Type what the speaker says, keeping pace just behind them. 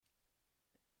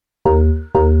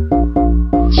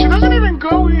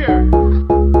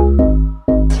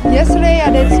Yesterday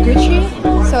I did Gucci,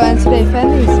 and today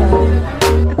Fendi,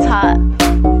 so it's hot.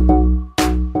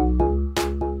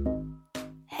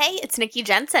 Hey, it's Nikki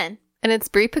Jensen. And it's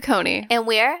Brie Piccone. And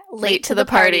we're Late to the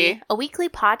Party, a weekly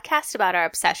podcast about our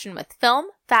obsession with film,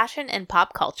 fashion, and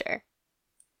pop culture.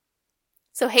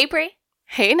 So hey, Brie.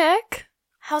 Hey, Nick.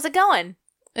 How's it going?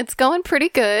 It's going pretty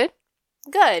good.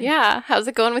 Good. Yeah. How's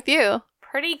it going with you?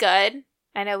 Pretty good.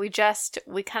 I know we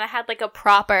kind of had like a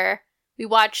proper, we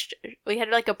had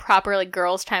like a proper like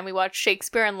girls' time. We watched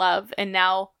Shakespeare in Love, and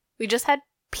now we just had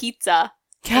pizza.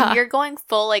 Yeah. And you're going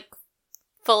full like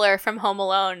Fuller from Home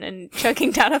Alone and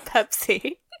choking down a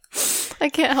Pepsi. I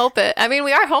can't help it. I mean,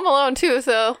 we are home alone too,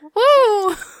 so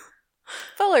woo!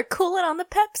 Fuller, cool it on the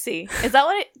Pepsi. Is that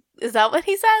what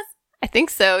he says? I think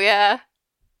so, yeah.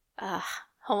 Home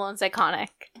Alone's iconic.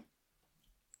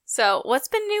 So, what's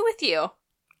been new with you?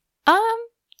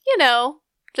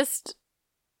 Just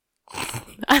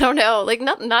I don't know, like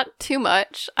not too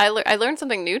much. I learned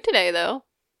something new today though.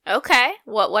 Okay.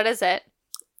 What is it?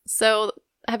 So,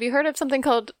 have you heard of something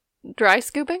called dry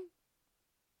scooping?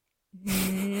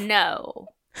 No.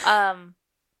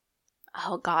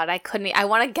 Oh God, I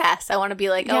want to guess. I want to be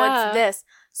like, yeah. It's this.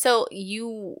 So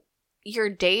your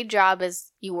day job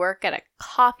is you work at a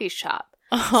coffee shop.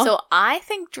 Uh-huh. So I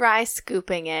think dry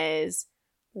scooping is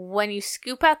when you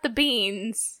scoop out the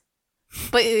beans,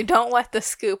 but you don't wet the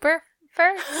scooper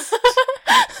first.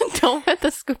 Don't wet the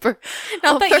scooper.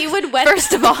 Not that you would wet.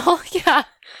 First of all, yeah.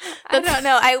 I don't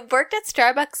know. I worked at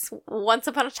Starbucks once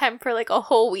upon a time for like a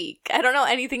whole week. I don't know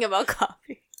anything about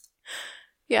coffee.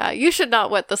 Yeah, you should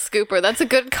not wet the scooper. That's a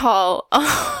good call.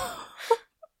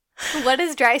 What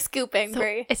is dry scooping,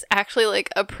 Brie? It's actually like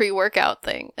a pre-workout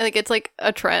thing. Like it's like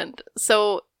a trend.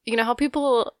 So, you know how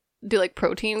people do like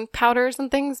protein powders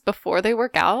and things before they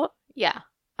work out? Yeah.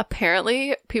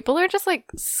 Apparently, people are just like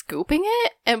scooping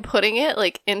it and putting it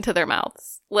like into their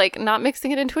mouths. Like not mixing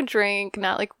it into a drink,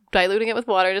 not like diluting it with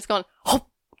water, just going, oh,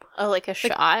 like a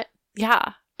shot?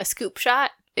 Yeah. A scoop shot?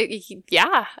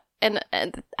 Yeah. And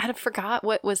I forgot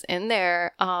what was in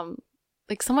there.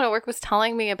 Like someone at work was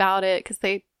telling me about it because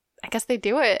I guess they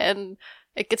do it and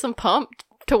it gets them pumped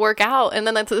to work out. And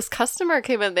then this customer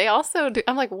came in, they also do.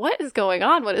 I'm like, what is going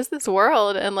on? What is this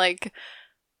world? And like,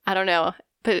 I don't know.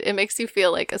 But it makes you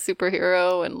feel like a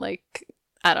superhero and like,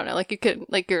 I don't know, like you could,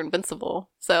 like you're invincible.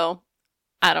 So,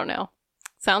 I don't know.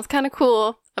 Sounds kind of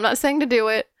cool. I'm not saying to do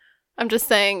it. I'm just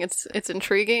saying it's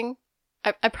intriguing.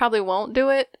 I probably won't do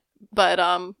it, but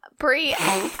Brie,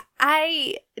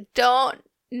 I don't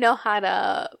know how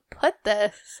to put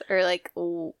this or like,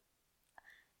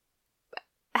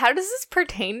 how does this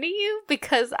pertain to you?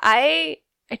 Because I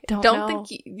don't know.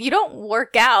 Think you don't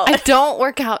work out. I don't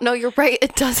work out. No, you're right.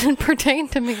 It doesn't pertain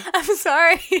to me. I'm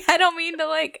sorry. I don't mean to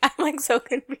like, I'm like so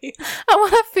confused. I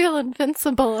want to feel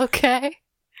invincible, okay?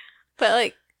 But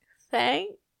like,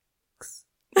 thanks.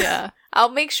 Yeah.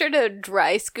 I'll make sure to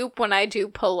dry scoop when I do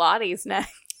Pilates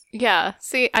next. Yeah.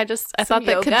 See, I thought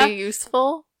that could be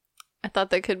useful. I thought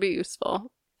that could be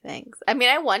useful. Thanks. I mean,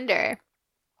 I wonder.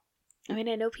 I mean,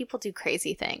 I know people do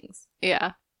crazy things.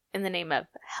 Yeah. In the name of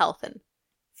health and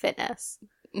fitness.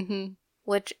 Mm-hmm.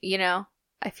 Which, I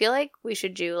feel like we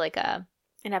should do like an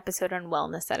episode on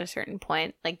wellness at a certain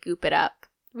point. Like goop it up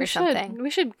or something. We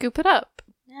should goop it up.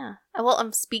 Yeah. Well,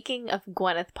 I'm speaking of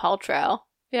Gwyneth Paltrow.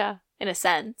 Yeah. In a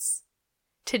sense.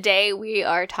 Today we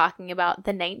are talking about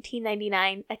the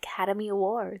 1999 Academy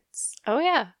Awards. Oh,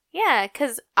 yeah. Yeah,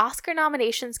 because Oscar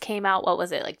nominations came out, what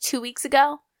was it, like 2 weeks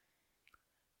ago?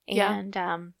 Yeah.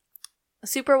 And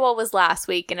Super Bowl was last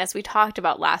week, and as we talked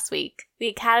about last week, the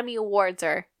Academy Awards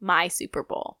are my Super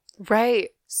Bowl. Right.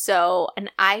 So,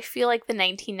 and I feel like the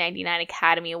 1999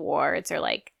 Academy Awards are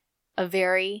like a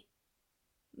very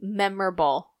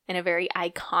memorable and a very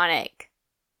iconic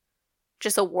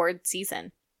just award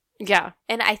season. Yeah.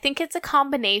 And I think it's a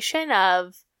combination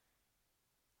of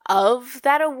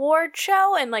that award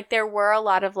show, and like there were a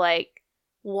lot of like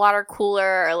water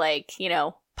cooler or like,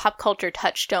 pop culture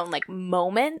touchstone like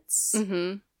moments.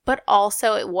 Mm-hmm. But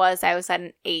also I was at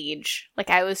an age, like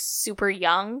I was super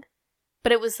young,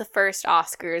 but it was the first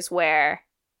Oscars where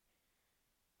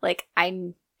like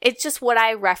it's just what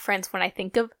I reference when I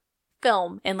think of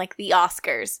film and like the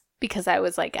Oscars, because I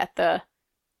was like at the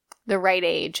right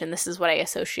age, and this is what I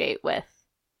associate with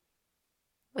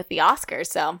the Oscars.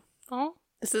 So,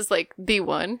 this is like the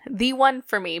one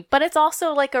for me, but it's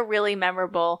also like a really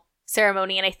memorable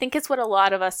ceremony, and I think it's what a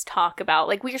lot of us talk about.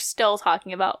 Like we're still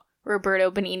talking about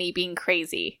Roberto Benigni being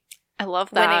crazy. I love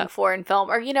that. Winning foreign film,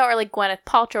 or or like Gwyneth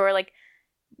Paltrow, or like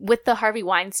with the Harvey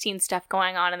Weinstein stuff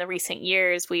going on in the recent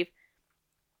years, we've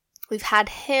had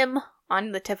him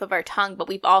on the tip of our tongue, but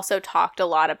we've also talked a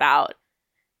lot about,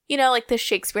 you know, like the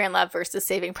Shakespeare in Love versus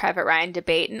Saving Private Ryan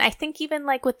debate. And I think even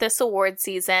like with this award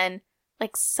season,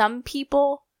 like some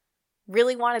people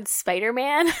really wanted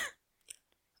Spider-Man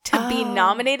to be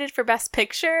nominated for Best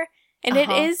Picture. And it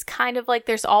is kind of like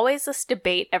there's always this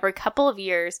debate every couple of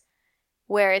years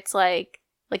where it's like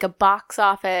a box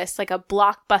office, like a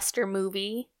blockbuster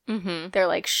movie. Mm-hmm. They're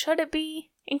like, should it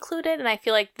be included? And I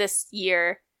feel like this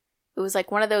year it was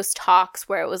like one of those talks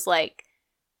where it was like,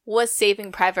 was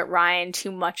Saving Private Ryan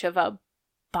too much of a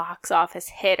box office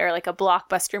hit or like a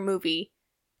blockbuster movie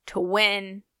to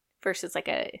win versus like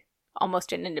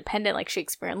almost an independent like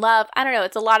Shakespeare in Love? I don't know.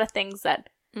 It's a lot of things that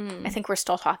I think we're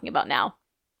still talking about now.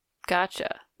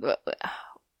 Gotcha.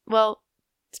 Well,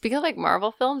 speaking of like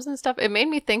Marvel films and stuff, it made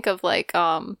me think of like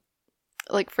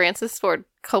Francis Ford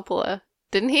Coppola.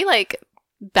 Didn't he like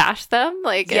bash them?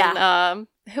 Like, yeah. And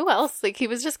who else? Like, he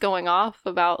was just going off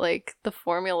about like the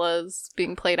formulas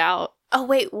being played out. Oh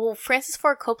wait, well, Francis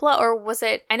Ford Coppola, or was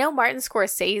it? I know Martin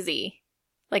Scorsese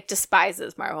like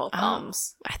despises Marvel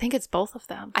films. I think it's both of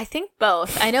them. I think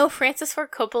both. I know Francis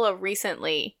Ford Coppola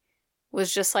recently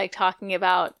was just like talking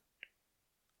about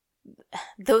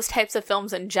those types of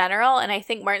films in general, and I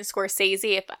think Martin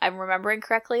Scorsese, if I'm remembering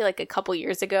correctly, like a couple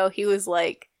years ago, he was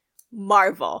like,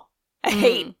 Marvel. I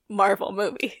hate Marvel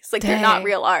movies. Like, they're not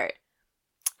real art.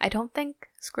 I don't think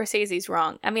Scorsese's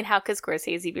wrong. I mean, how could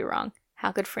Scorsese be wrong?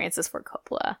 How could Francis Ford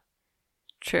Coppola?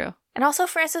 True. And also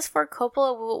Francis Ford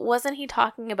Coppola, wasn't he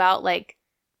talking about like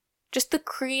just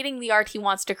creating the art he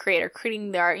wants to create or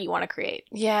creating the art you want to create?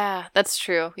 Yeah, that's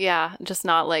true. Yeah, just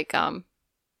not like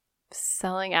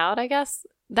selling out, I guess.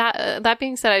 That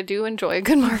being said, I do enjoy a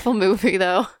good Marvel movie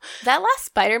though. That last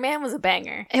Spider-Man was a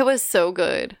banger. It was so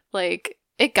good. Like,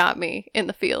 it got me in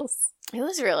the feels. It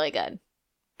was really good.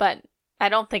 But I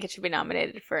don't think it should be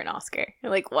nominated for an Oscar.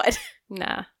 Like, what?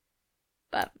 Nah.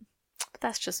 But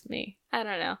that's just me. I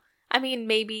don't know. I mean,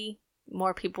 maybe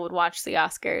more people would watch the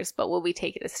Oscars, but will we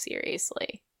take it as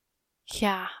seriously?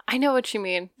 Yeah, I know what you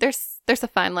mean. There's a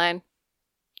fine line.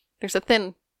 There's a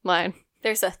thin line.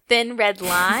 There's a thin red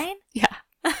line? Yeah.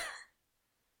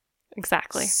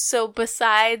 Exactly. So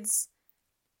besides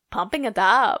pumping it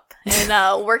up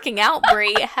and working out,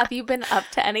 Brie, have you been up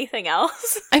to anything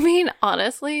else? I mean,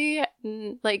 honestly,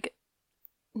 like,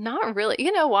 not really.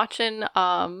 You know, watching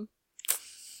some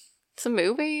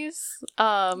movies.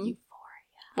 Euphoria.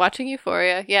 Watching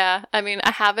Euphoria. Yeah. I mean,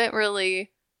 I haven't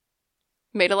really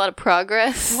made a lot of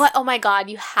progress. What? Oh my god,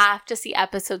 you have to see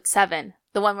episode 7.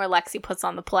 The one where Lexi puts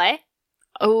on the play.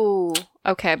 Oh,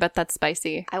 okay. I bet that's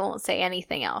spicy. I won't say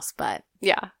anything else, but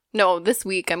yeah. No, this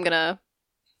week I'm gonna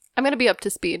be up to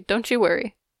speed. Don't you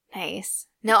worry. Nice.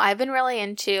 No, I've been really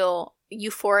into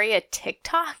Euphoria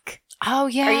TikTok. Oh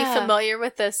yeah. Are you familiar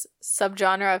with this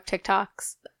subgenre of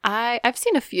TikToks? I've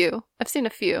seen a few.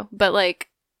 But like,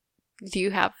 do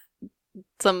you have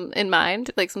some in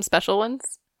mind? Like some special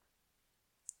ones?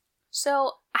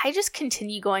 So I just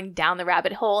continue going down the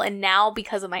rabbit hole, and now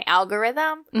because of my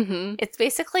algorithm, it's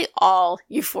basically all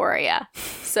Euphoria.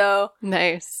 So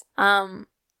nice.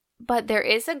 But there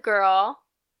is a girl,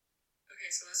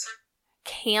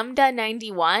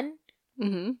 Camda91,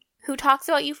 who talks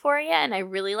about Euphoria, and I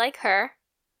really like her.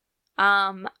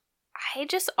 I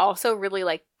just also really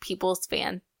like people's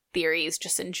fan theories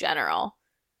just in general.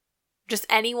 Just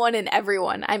anyone and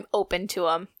everyone, I'm open to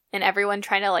them. And everyone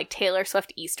trying to like Taylor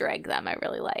Swift Easter egg them, I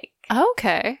really like.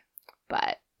 Okay.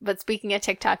 But speaking of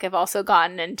TikTok, I've also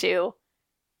gotten into,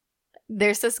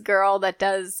 there's this girl that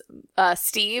does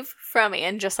Steve from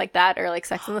And Just Like That, or like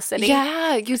Sex and the City.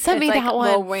 Yeah, you sent me like that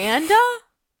one. Miranda?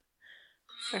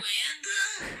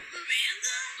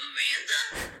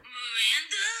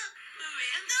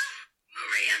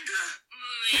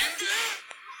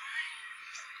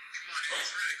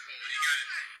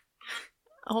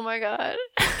 Oh my god.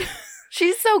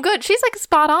 She's so good. She's like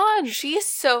spot on. She's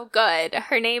so good.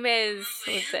 Her name is,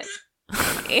 what is it?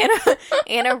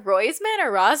 Anna Roisman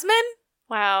or Rosman?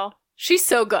 Wow. She's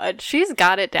so good. She's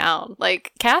got it down.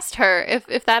 Like, cast her.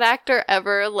 If that actor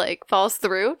ever like falls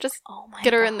through, just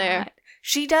get her in there.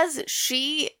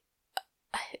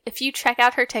 If you check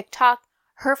out her TikTok,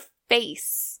 her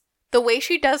face, the way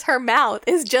she does her mouth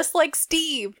is just like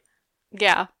Steve.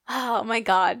 Yeah. Oh my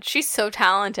god. She's so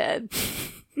talented.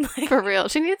 For real.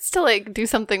 She needs to like do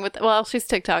something with, well, she's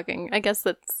TikToking. I guess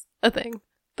that's a thing.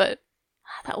 But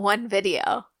that one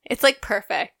video, it's like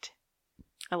perfect.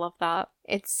 I love that.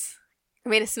 It's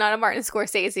not a Martin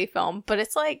Scorsese film, but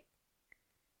it's like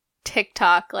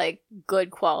TikTok, like good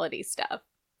quality stuff.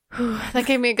 That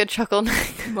gave me a good chuckle.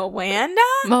 Moanda?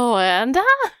 Moanda?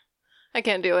 I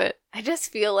can't do it. I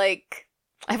just feel like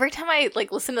Every time I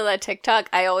like listen to that TikTok,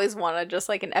 I always want to just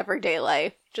like in everyday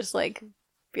life, just like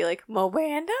be like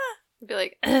Moanda. Be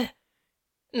like,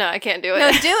 no, I can't do it.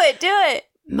 No, do it.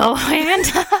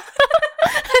 Moanda.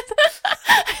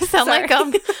 I sound Sorry.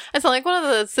 like one of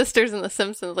the sisters in The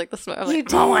Simpsons, like the smoke. I'm You like,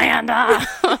 do.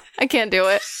 Moanda. I can't do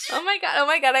it. Oh my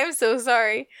god, I'm so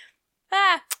sorry.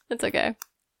 It's okay.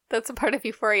 That's a part of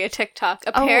Euphoria TikTok.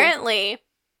 Apparently,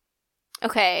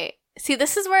 okay. See,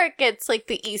 this is where it gets like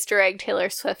the Easter egg Taylor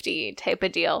Swifty type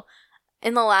of deal.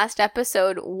 In the last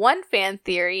episode, one fan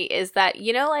theory is that,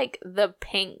 you know, like the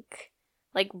pink,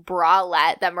 like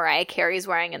bralette that Mariah Carey's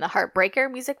wearing in the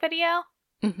Heartbreaker music video?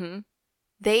 Mm-hmm.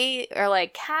 They are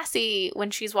like, Cassie,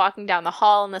 when she's walking down the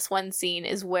hall in this one scene,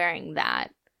 is wearing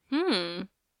that. Oh,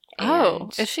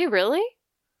 And is she really?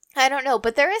 I don't know,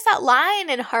 but there is that line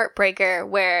in Heartbreaker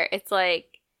where it's like,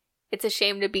 it's a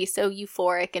shame to be so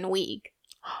euphoric and weak.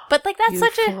 But like that's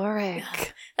such a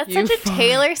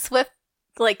Taylor Swift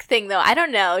like thing though. I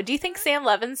don't know. Do you think Sam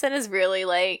Levinson is really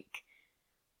like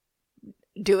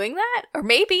doing that? Or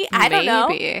maybe. I don't know.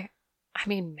 I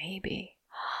mean, maybe.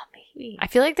 Maybe. I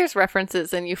feel like there's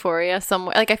references in Euphoria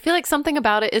somewhere. Like I feel like something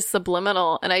about it is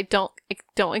subliminal, and I don't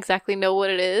exactly know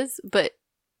what it is, but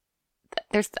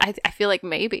I feel like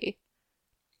maybe.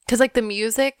 Because like the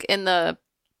music and the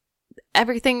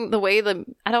everything, the way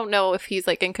I don't know if he's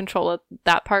like in control of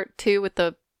that part too with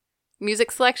the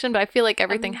music selection, but I feel like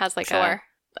everything has like a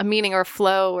meaning or a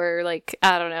flow, or like,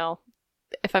 I don't know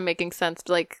if I'm making sense,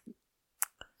 but like,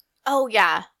 oh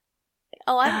yeah,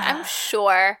 I'm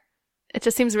sure it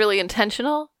just seems really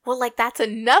intentional. Well, like that's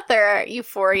another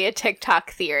Euphoria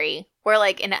TikTok theory where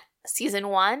like in season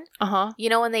 1, you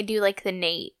know when they do like the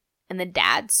Nate and the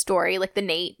dad story, like the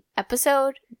Nate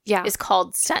episode is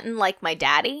called Stuntin' Like My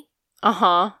Daddy.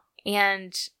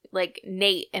 And like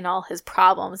Nate and all his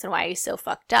problems and why he's so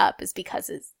fucked up is because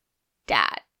his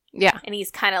dad. Yeah. And he's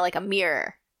kind of like a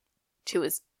mirror to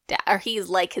his dad, or he's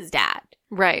like his dad.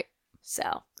 Right.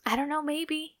 So, I don't know,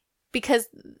 maybe. Because,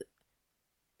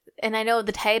 and I know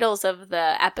the titles of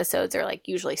the episodes are like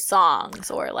usually songs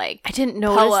or like I didn't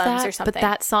notice poems that, or something. but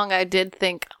that song I did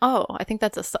think, oh, I think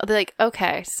that's a song. Like,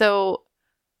 okay, so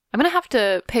I'm going to have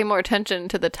to pay more attention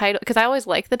to the title, because I always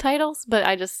like the titles, but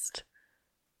I just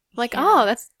like, oh,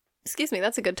 that's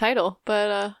a good title,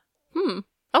 but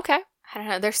okay. I don't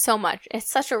know, there's so much. It's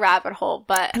such a rabbit hole,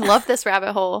 but I love this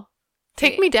rabbit hole.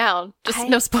 Take me down. Just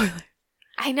no spoiler.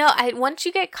 I know. Once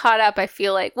you get caught up, I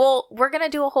feel like, well, we're going to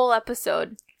do a whole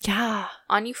episode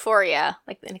on Euphoria,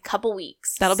 like in a couple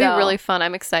weeks. That'll be really fun.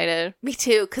 I'm excited. Me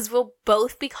too, because we'll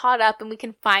both be caught up and we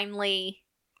can finally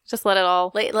just let it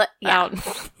all out.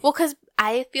 Well, because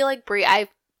I feel like, Brie, I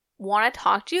want to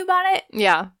talk to you about it.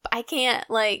 Yeah. But I can't,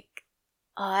 like,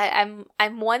 I'm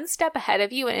one step ahead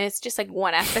of you, and it's just like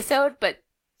one episode, but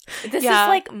this is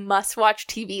like must-watch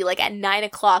TV. Like at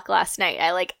 9:00 last night,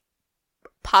 I like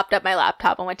popped up my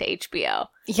laptop and went to HBO.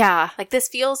 Yeah. Like this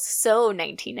feels so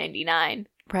 1999.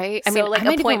 Right? I mean, like, I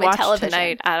might appointment even watch television.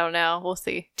 tonight. I don't know. We'll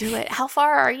see. Do it. How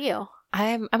far are you?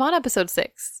 I'm on episode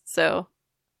 6, so.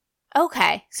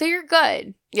 Okay. So you're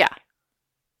good. Yeah.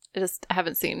 I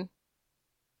haven't seen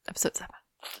episode 7.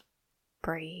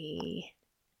 Brie.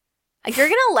 You're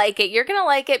gonna like it. You're gonna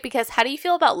like it because how do you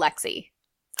feel about Lexi?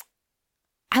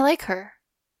 I like her.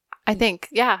 I think.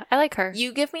 Yeah, I like her.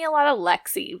 You give me a lot of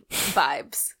Lexi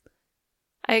vibes.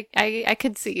 I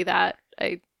could see that.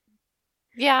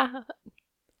 Yeah.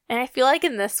 And I feel like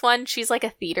in this one, she's like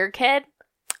a theater kid.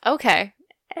 Okay.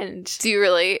 And do you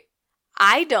relate?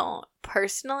 I don't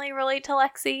personally relate to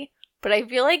Lexi, but I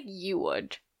feel like you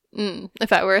would.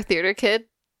 If I were a theater kid?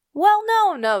 Well,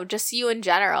 no, just you in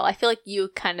general. I feel like you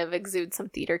kind of exude some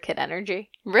theater kid energy.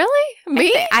 Really?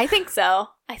 Me? I think so.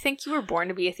 I think you were born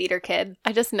to be a theater kid.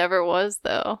 I just never was,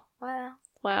 though. Well.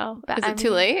 Wow. Is it too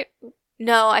late?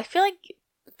 No, I feel like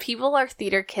people are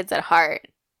theater kids at heart.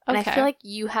 And I feel like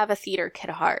you have a theater kid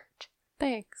heart.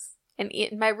 Thanks. And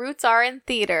my roots are in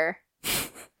theater.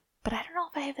 But I don't know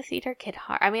if I have a theater kid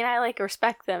heart. I mean, I like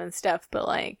respect them and stuff, but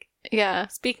like... Yeah.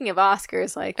 Speaking of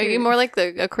Oscars, like... Are you more like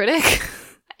a critic?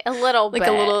 A little bit. Like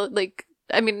a little, like...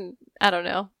 I mean, I don't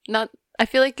know. Not... I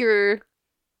feel like you're...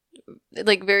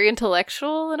 like very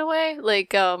intellectual in a way.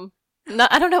 Like, not...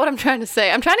 I don't know what I'm trying to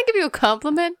say. I'm trying to give you a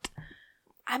compliment.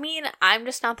 I mean, I'm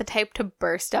just not the type to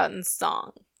burst out in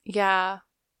song. Yeah.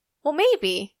 Well,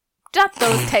 maybe. Not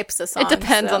those types of songs. It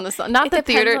depends on the song. Not the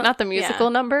theater, not the musical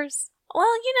numbers.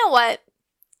 Well, you know what?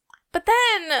 But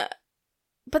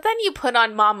then you put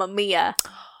on Mamma Mia,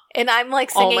 and I'm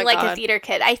like singing like a theater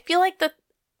kid. I feel like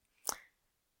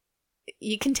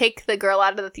you can take the girl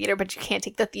out of the theater, but you can't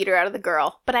take the theater out of the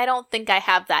girl. But I don't think I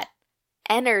have that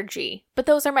energy. But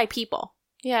those are my people.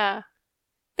 Yeah.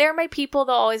 They're my people.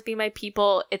 They'll always be my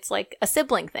people. It's like a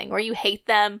sibling thing where you hate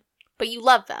them, but you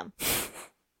love them.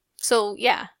 So,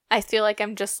 yeah, I feel like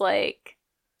I'm just like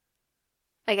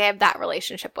I have that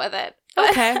relationship with it.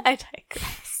 Okay. I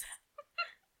digress.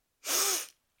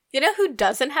 You know who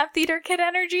doesn't have theater kid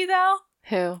energy, though?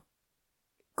 Who?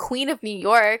 Queen of New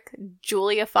York,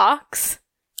 Julia Fox.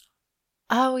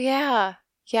 Oh, yeah.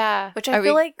 Yeah. Which I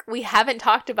feel like we haven't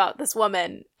talked about this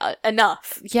woman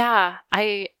enough. Yeah.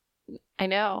 I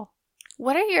know.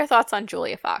 What are your thoughts on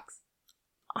Julia Fox?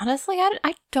 Honestly,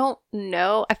 I don't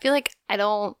know. I feel like I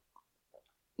don't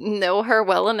know her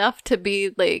well enough to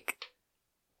be like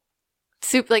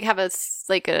have a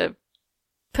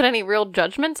put any real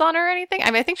judgments on her or anything. I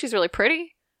mean, I think she's really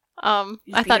pretty.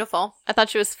 She's beautiful. I thought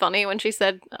she was funny when she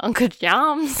said Uncle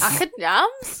Jams. Uncle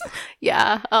Jams?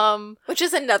 Yeah. Which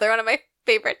is another one of my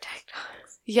favorite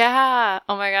TikToks. Yeah.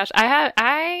 Oh my gosh.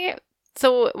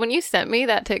 So when you sent me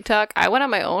that TikTok, I went on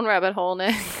my own rabbit hole,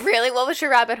 Nick. Really? What was your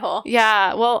rabbit hole?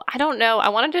 Yeah. Well, I don't know. I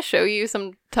wanted to show you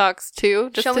some talks too,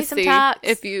 just show to me some see talks.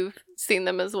 if you've seen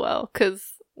them as well.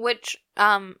 Which,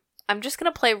 I'm just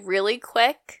going to play really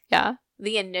quick. Yeah.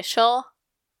 The initial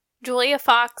Julia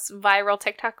Fox viral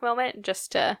TikTok moment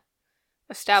just to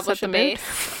establish a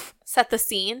base. Set the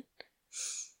scene.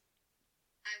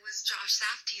 I was Josh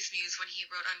Safdie's muse when he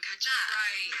wrote Uncut Gems.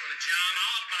 Right. Wanna jam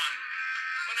out, man.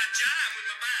 Wanna jam with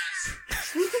my bass.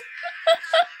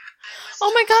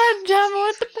 Oh my god, jam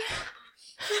with the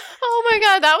Oh my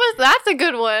god, that's a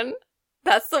good one.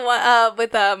 That's the one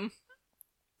with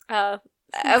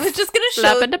I was just gonna show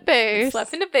Slap in the bass.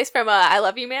 Slap in the bass from I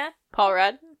Love You Man, Paul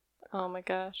Rudd. Oh my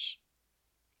gosh.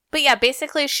 But yeah,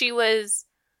 basically she was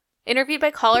interviewed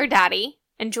by Call Her Daddy,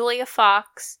 and Julia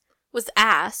Fox was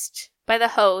asked by the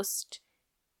host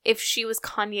if she was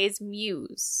Kanye's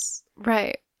muse.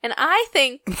 Right. And I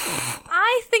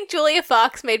think Julia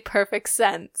Fox made perfect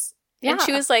sense. Yeah. And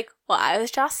she was like, well, I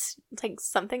was just like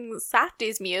something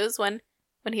Safdie's muse when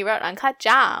he wrote Uncut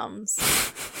Gems.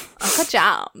 Uncut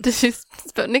Gems.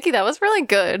 But Nikki, that was really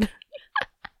good.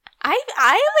 I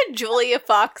am a Julia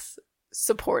Fox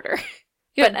supporter.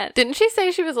 Yeah, didn't she say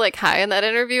she was like high in that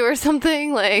interview or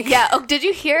something? Like, yeah. Oh, did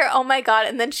you hear? Oh my god!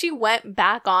 And then she went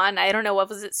back on. I don't know, what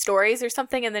was it, Stories or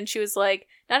something? And then she was like,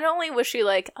 not only was she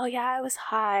like, oh yeah, I was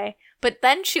high, but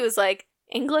then she was like,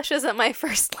 English isn't my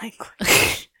first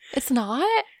language. It's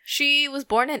not? She was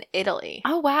born in Italy.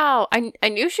 Oh wow! I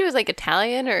knew she was like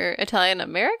Italian or Italian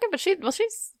American, but she's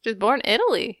born in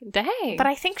Italy. Dang! But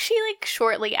I think she like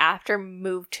shortly after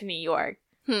moved to New York.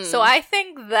 So I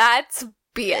think that's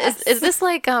BS. Is this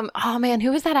like oh man,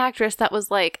 who was that actress that was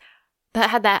like that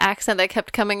had that accent that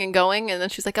kept coming and going, and then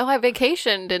she's like, oh, I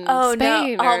vacationed in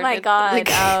Spain. No. Oh my god!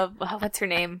 Like, what's her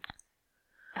name?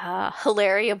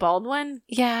 Hilaria Baldwin.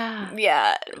 Yeah.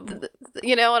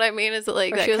 You know what I mean? Is it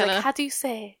like or that she was kinda... like, how do you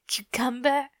say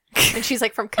cucumber? And she's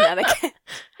like from Connecticut.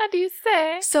 How do you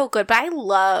say? So good. But I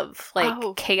love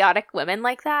like chaotic women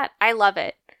like that. I love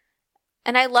it.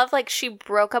 And I love like she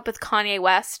broke up with Kanye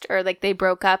West, or like they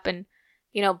broke up, and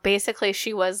you know, basically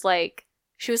she was like,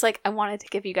 I wanted to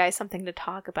give you guys something to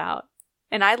talk about.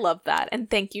 And I love that. And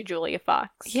thank you, Julia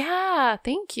Fox. Yeah,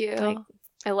 thank you. Like,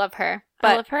 I love her.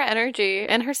 I love her energy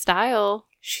and her style.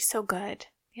 She's so good.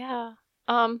 Yeah.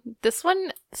 This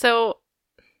one, so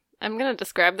I'm going to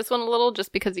describe this one a little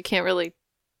just because you can't really,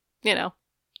 no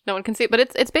one can see it. But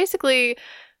it's basically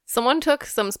someone took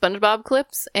some SpongeBob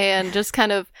clips and just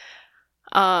kind of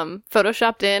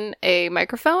photoshopped in a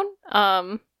microphone. Oh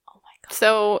my god.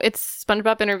 So it's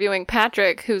SpongeBob interviewing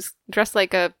Patrick, who's dressed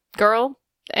like a girl.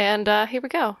 And here we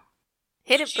go.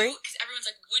 Hit it, Brie. Because everyone's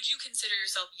like, would you consider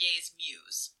yourself Ye's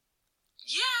muse?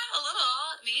 Yeah, a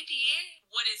little, maybe.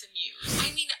 What is a muse?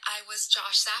 I mean, I was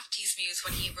Josh Safdie's muse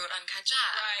when he wrote Uncut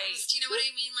Gems. Right. Do you know what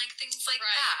I mean? Like, things like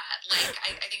that. Like,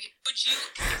 I think, would you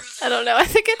consider... I don't know. I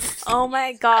think it's... Oh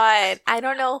my god. I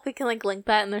don't know if we can, like, link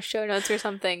that in the show notes or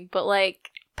something, but, like,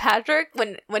 Patrick,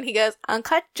 when he goes,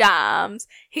 Uncut Gems,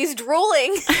 he's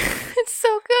drooling. It's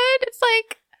so good. It's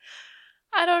like,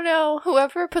 I don't know.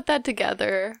 Whoever put that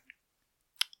together,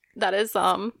 that is,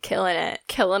 killing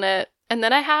it. And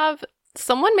then I have...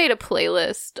 Someone made a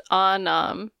playlist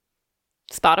on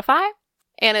Spotify,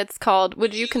 and it's called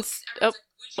 "Would You Consider?" Oh,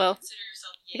 well,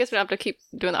 I guess we don't have to keep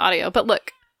doing the audio. But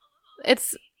look,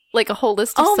 it's like a whole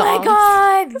list of songs. Oh my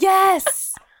god,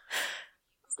 yes!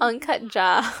 Uncut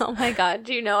Gems. Oh my god,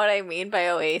 do you know what I mean by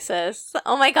Oasis?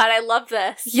 Oh my god, I love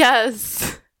this.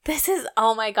 Yes. This is,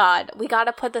 oh my god, we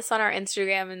gotta put this on our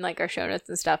Instagram and like our show notes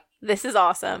and stuff. This is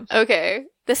awesome. Okay.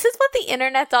 This is what the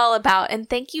internet's all about, and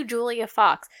thank you, Julia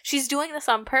Fox. She's doing this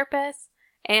on purpose,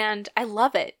 and I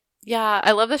love it. Yeah,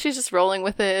 I love that she's just rolling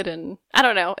with it, and I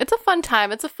don't know. It's a fun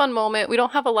time. It's a fun moment. We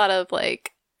don't have a lot of,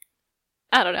 like,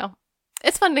 I don't know.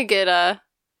 It's fun to get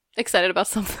excited about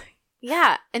something.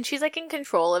 Yeah, and she's like in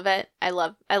control of it. I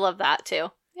love that too.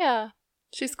 Yeah,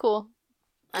 she's cool.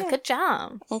 Good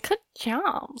job. Good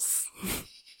jobs.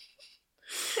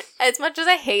 As much as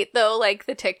I hate, though, like,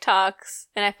 the TikToks,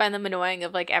 and I find them annoying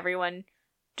of, like, everyone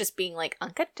just being like,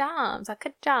 Uncle Joms.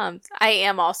 I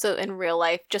am also in real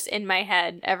life, just in my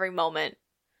head, every moment,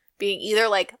 being either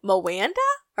like Moanda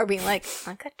or being like,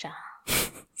 Uncle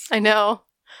Joms. I know.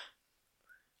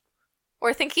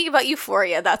 Or thinking about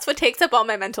Euphoria. That's what takes up all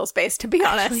my mental space, to be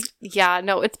honest. Actually, yeah,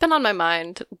 no, it's been on my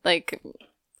mind. Like,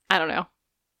 I don't know.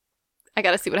 I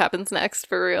gotta see what happens next,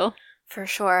 for real. For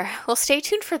sure. Well, stay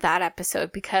tuned for that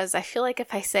episode, because I feel like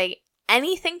if I say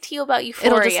anything to you about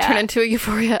Euphoria, it'll just turn into a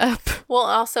Euphoria ep. Well,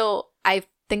 also, I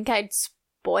think I'd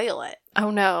spoil it.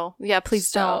 Oh no. Yeah,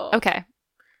 please don't. Okay.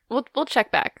 We'll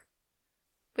check back.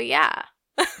 But yeah.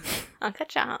 Uncle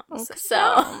Joms. Uncle So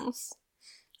Joms.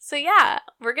 So yeah,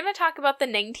 we're going to talk about the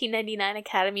 1999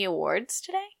 Academy Awards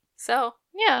today. So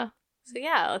yeah,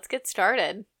 let's get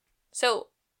started. So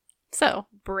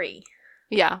Brie.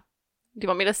 Yeah. Do you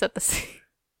want me to set the scene?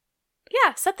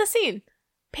 Yeah, set the scene.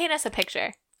 Paint us a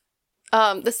picture.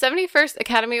 The 71st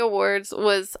Academy Awards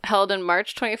was held on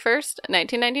March 21st,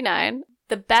 1999.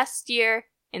 The best year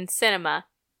in cinema.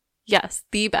 Yes,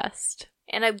 the best.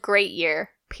 And a great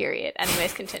year, period.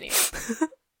 Anyways, continue.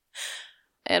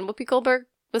 And Whoopi Goldberg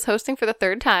was hosting for the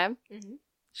third time. Mm-hmm.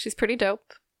 She's pretty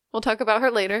dope. We'll talk about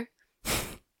her later.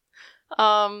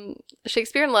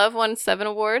 Shakespeare in Love won 7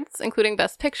 awards, including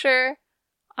Best Picture.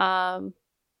 Other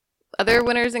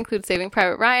winners include Saving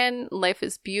Private Ryan, Life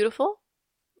is Beautiful.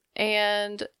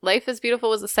 And Life is Beautiful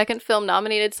was the second film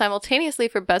nominated simultaneously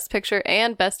for Best Picture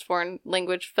and Best Foreign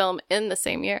Language Film in the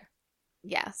same year.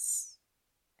 Yes.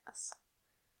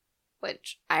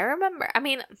 Which I remember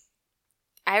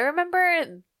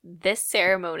this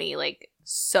ceremony, like,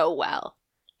 so well.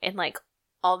 And, like,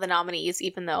 all the nominees,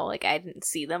 even though, like, I didn't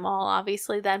see them all,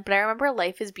 obviously, then. But I remember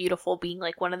Life is Beautiful being,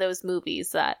 like, one of those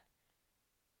movies that,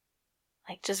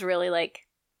 like, just really, like,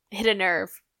 hit a nerve.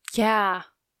 Yeah.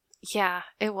 Yeah,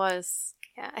 it was.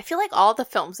 Yeah, I feel like all the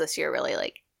films this year really,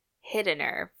 like, hit a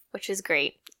nerve, which is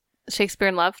great. Shakespeare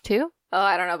in Love, too? Oh,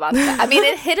 I don't know about that. I mean,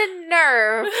 it hit a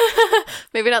nerve.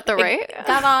 Maybe not the right. It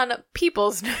got on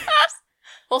people's nerves.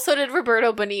 Well, so did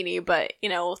Roberto Benigni, but, you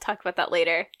know, we'll talk about that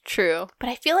later. True. But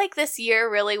I feel like this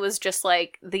year really was just,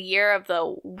 like, the year of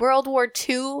the World War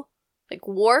II, like,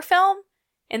 war film,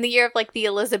 and the year of, like, the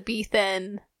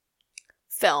Elizabethan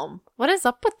film. What is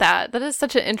up with that? That is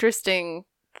such an interesting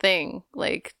thing.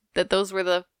 Like, that those were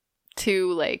the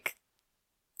two, like,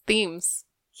 themes.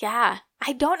 Yeah.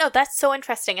 I don't know. That's so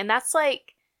interesting. And that's,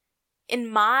 like, in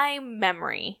my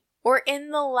memory, or in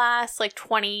the last, like,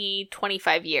 20,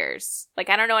 25 years. Like,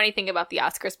 I don't know anything about the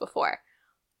Oscars before.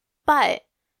 But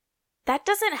that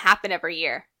doesn't happen every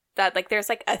year. That, like, there's,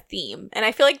 like, a theme. And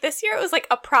I feel like this year it was, like,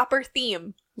 a proper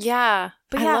theme. Yeah.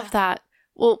 But I yeah. love that.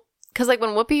 Well, because, like,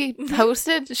 when Whoopi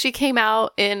hosted, she came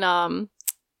out in,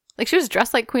 like, she was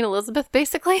dressed like Queen Elizabeth,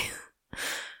 basically.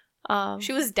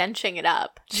 She was denching it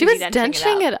up. She was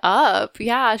denching it up.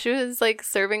 Yeah, she was, like,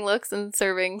 serving looks and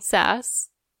serving sass.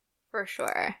 For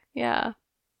sure. Yeah.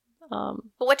 But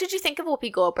what did you think of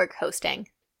Whoopi Goldberg hosting?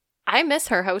 I miss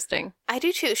her hosting. I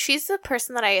do too. She's the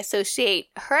person that I associate.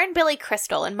 Her and Billy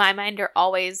Crystal, in my mind, are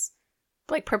always,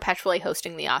 like, perpetually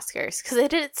hosting the Oscars. Because they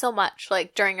did it so much,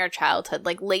 like, during our childhood.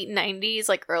 Like, late 90s,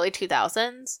 like, early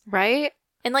 2000s. Right?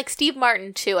 And, like, Steve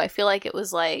Martin, too. I feel like it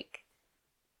was, like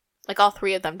all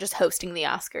three of them just hosting the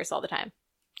Oscars all the time.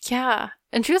 Yeah.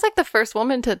 And she was, like, the first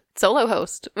woman to solo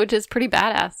host, which is pretty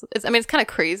badass. It's kind of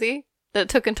crazy that it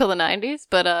took until the 90s,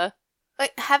 but,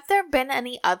 Like, have there been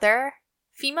any other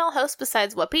female hosts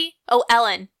besides Whoopi? Oh,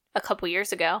 Ellen, a couple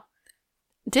years ago.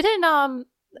 Didn't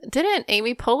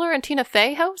Amy Poehler and Tina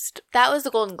Fey host? That was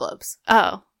the Golden Globes.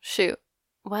 Oh, shoot.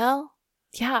 Well,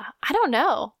 yeah, I don't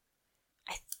know.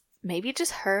 Maybe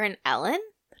just her and Ellen?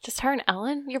 Just her and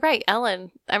Ellen? You're right,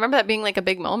 Ellen. I remember that being, like, a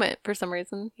big moment for some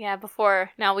reason. Yeah,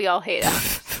 now we all hate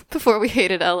her. Before we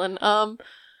hated Ellen. Ellen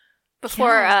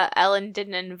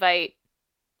didn't invite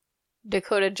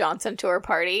Dakota Johnson to her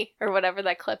party, or whatever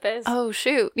that clip is. Oh,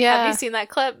 shoot. Yeah. Have you seen that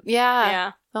clip? Yeah.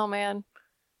 Yeah. Oh, man.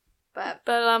 But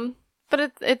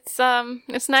it's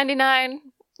 99.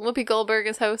 Whoopi Goldberg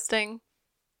is hosting.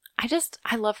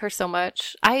 I love her so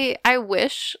much. I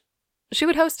wish she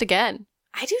would host again.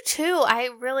 I do too.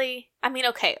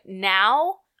 Okay,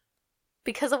 now,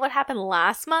 because of what happened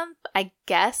last month, I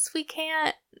guess we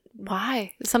can't.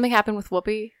 Why? Did something happen with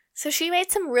Whoopi? So she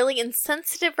made some really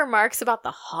insensitive remarks about the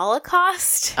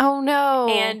Holocaust. Oh no.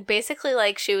 And basically,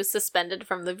 like, she was suspended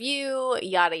from The View,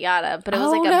 yada yada. But it was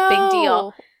like no. a big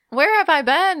deal. Where have I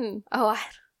been? Oh,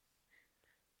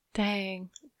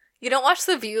 Dang. you don't watch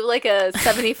The View like a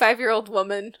 75-year-old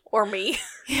woman or me.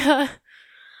 Yeah.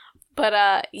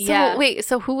 But yeah. So wait,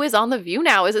 so who is on The View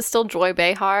now? Is it still Joy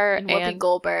Behar and Whoopi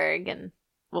Goldberg and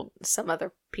some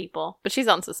other people? But she's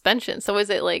on suspension. So is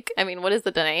it like, I mean, what is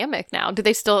the dynamic now? Do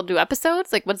they still do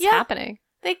episodes? Like, what's happening?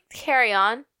 They carry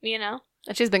on, you know.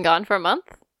 And she's been gone for a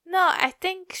month? No, I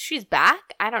think she's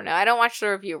back. I don't know. I don't watch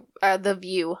The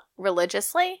View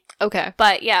religiously. Okay.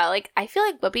 But yeah, like, I feel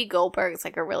like Whoopi Goldberg is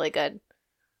like a really good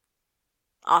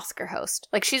Oscar host.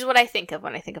 Like, she's what I think of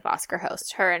when I think of Oscar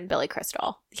host. Her and Billy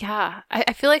Crystal. Yeah.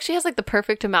 I feel like she has like the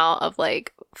perfect amount of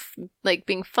like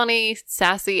being funny,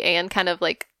 sassy, and kind of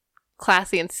like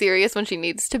classy and serious when she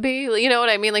needs to be. You know what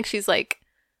I mean? Like, she's like,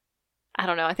 I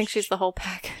don't know. I think she's the whole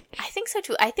package. I think so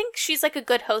too. I think she's like a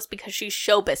good host because she's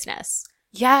show business.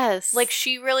 Yes. Like,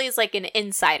 she really is like an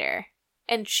insider.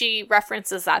 And she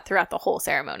references that throughout the whole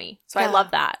ceremony. So I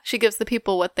love that. She gives the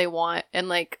people what they want. And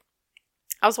like,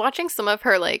 I was watching some of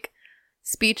her like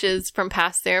speeches from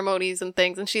past ceremonies and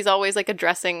things, and she's always like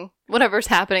addressing whatever's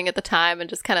happening at the time and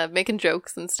just kind of making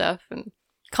jokes and stuff and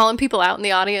calling people out in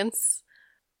the audience.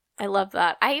 I love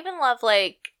that. I even love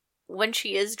like when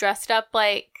she is dressed up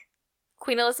like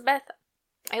Queen Elizabeth.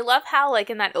 I love how like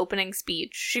in that opening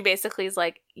speech, she basically is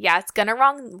like, yeah, it's gonna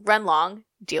run long,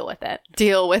 deal with it.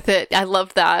 Deal with it. I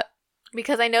love that.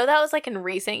 Because I know that was like in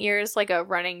recent years, like a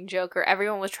running joke, or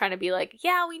everyone was trying to be like,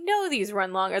 yeah, we know these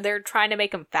run long, or they're trying to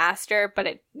make them faster, but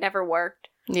it never worked.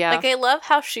 Yeah. Like, I love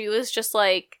how she was just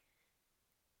like,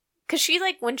 because she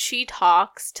like, when she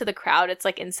talks to the crowd, it's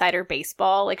like insider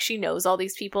baseball. Like, she knows all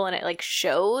these people and it like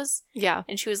shows. Yeah.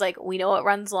 And she was like, we know it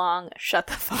runs long, shut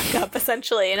the fuck up,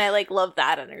 essentially. And I like love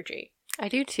that energy. I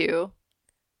do too.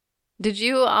 Did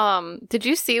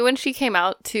you see when she came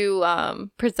out to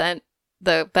present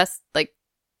the best like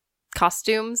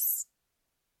costumes?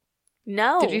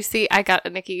 No. Did you see?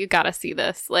 Nikki, you gotta see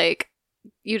this. Like,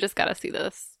 you just gotta see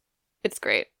this. It's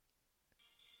great.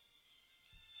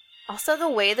 Also, the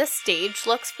way the stage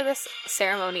looks for this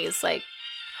ceremony is like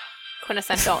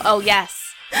quintessential. Oh,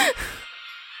 yes.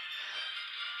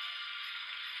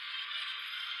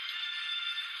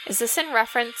 Is this in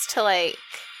reference to like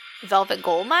Velvet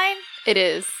Goldmine? It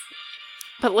is.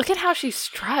 But look at how she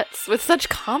struts with such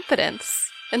confidence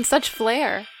and such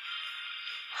flair.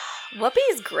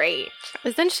 Whoopi's great.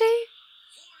 Isn't she?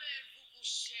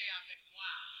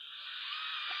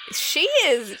 She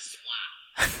is.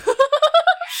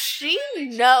 She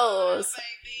knows.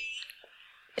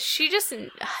 She just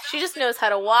knows how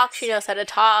to walk. She knows how to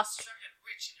talk.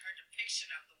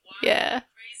 Yeah.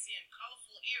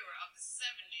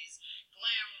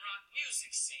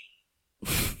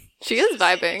 She is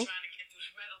vibing.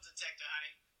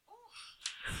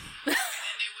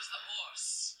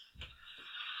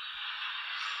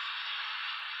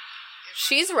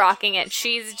 She's rocking it.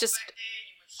 She's just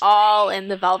all in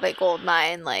the Velvet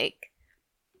Goldmine, like,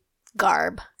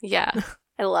 garb. Yeah.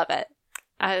 I love it.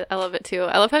 I love it too.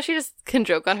 I love how she just can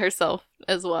joke on herself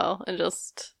as well and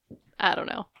just, I don't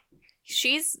know.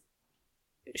 She's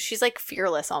like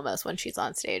fearless almost when she's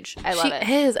on stage. I love it.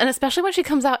 She is. And especially when she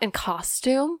comes out in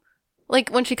costume. Like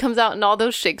when she comes out in all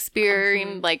those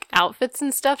Shakespearean like outfits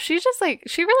and stuff, she's just like,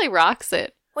 she really rocks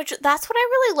it. Which, that's what I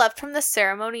really loved from the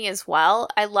ceremony as well.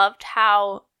 I loved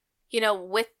how,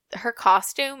 with her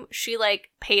costume, she like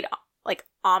paid like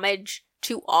homage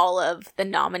to all of the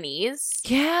nominees.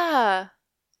 Yeah.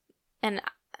 And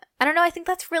I don't know, I think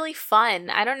that's really fun.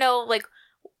 I don't know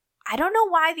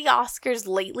why the Oscars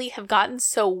lately have gotten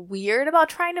so weird about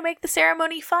trying to make the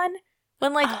ceremony fun.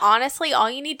 When like, honestly,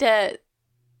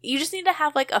 you just need to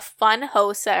have like a fun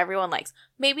host that everyone likes.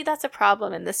 Maybe that's a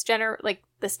problem in this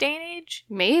this day and age.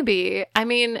 Maybe. I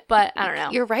mean, but I don't know.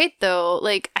 You're right though.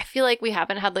 Like, I feel like we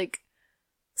haven't had like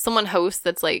someone host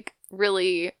that's like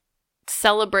really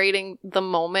celebrating the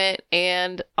moment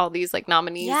and all these like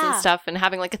nominees and stuff and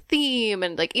having like a theme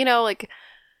and like, like,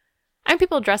 I mean,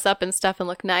 people dress up and stuff and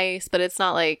look nice, but it's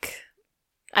not like,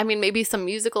 I mean, maybe some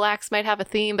musical acts might have a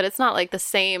theme, but it's not like the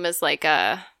same as like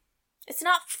it's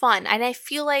not fun. And I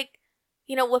feel like,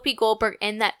 Whoopi Goldberg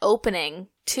in that opening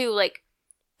too, like,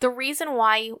 the reason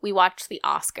why we watch the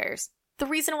Oscars, the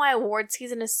reason why award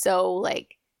season is so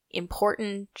like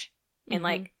important and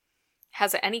like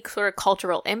has any sort of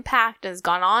cultural impact and has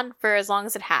gone on for as long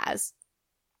as it has,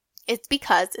 it's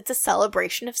because it's a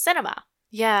celebration of cinema.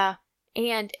 Yeah.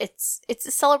 And it's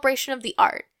a celebration of the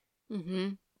art. Mm-hmm.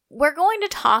 we're going to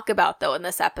talk about, though, in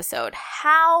this episode,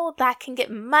 how that can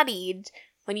get muddied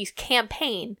when you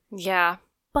campaign. Yeah.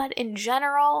 But in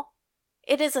general,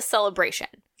 it is a celebration.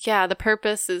 Yeah, the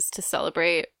purpose is to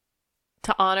celebrate,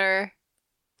 to honor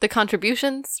the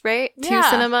contributions, right? Yeah. To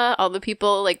cinema, all the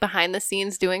people like behind the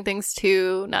scenes doing things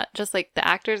too, not just like the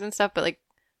actors and stuff, but like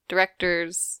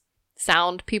directors,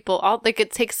 sound people, all like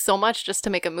it takes so much just to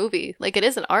make a movie. Like it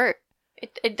is an art.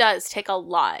 It does take a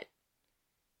lot.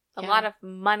 A Yeah. lot of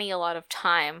money, a lot of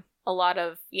time, a lot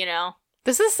of,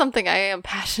 This is something I am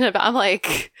passionate about. I'm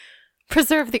like,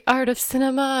 preserve the art of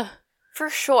cinema. For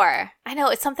sure. I know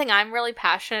it's something I'm really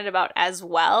passionate about as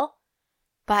well.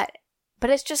 But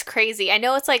it's just crazy. I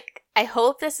know it's like, I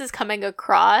hope this is coming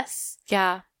across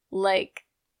Yeah. like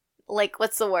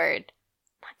what's the word?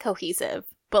 Not cohesive,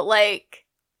 but like,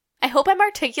 I hope I'm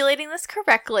articulating this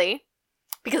correctly,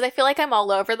 because I feel like I'm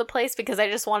all over the place, because I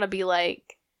just want to be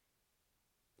like,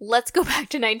 let's go back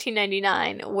to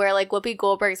 1999, where like Whoopi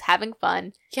Goldberg's having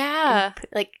fun. Yeah.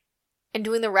 And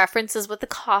doing the references with the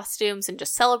costumes and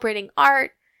just celebrating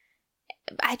art.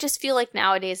 I just feel like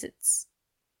nowadays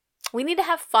we need to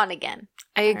have fun again.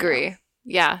 I agree.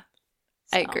 Yeah.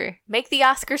 I So, agree. Make the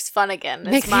Oscars fun again.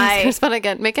 Make It's my Oscars fun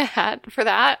again. Make a hat for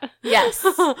that. yes.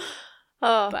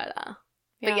 Oh.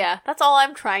 But yeah, that's all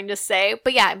I'm trying to say.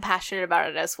 But yeah, I'm passionate about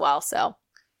it as well. So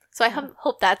I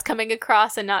hope that's coming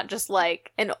across and not just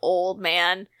like an old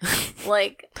man.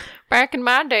 Like Back in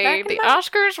my day, Back in the my-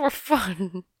 Oscars were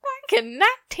fun. back in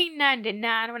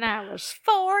 1999 when I was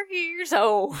 4 years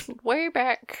old. Way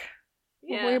back.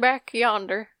 Yeah. Way back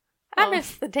yonder. I Oh.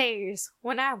 miss the days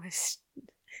when I was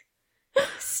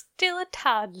still a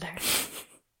toddler.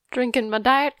 Drinking my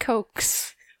Diet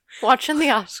Cokes. Watching the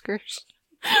Oscars.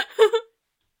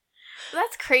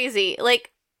 That's crazy.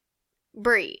 Like,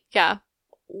 Brie, Yeah.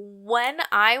 when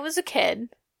I was a kid,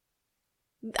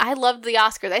 I loved the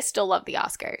Oscars. I still love the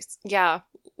Oscars. Yeah.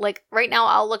 Like, right now,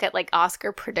 I'll look at, like,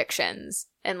 Oscar predictions,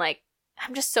 and, like,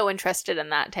 I'm just so interested in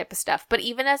that type of stuff. But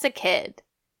even as a kid,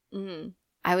 Mm.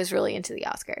 I was really into the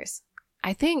Oscars.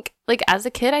 I think, like, as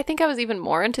a kid, I think I was even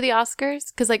more into the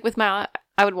Oscars. Because, like,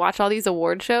 I would watch all these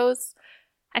award shows.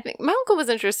 I think my uncle was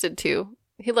interested, too.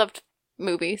 He loved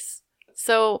movies.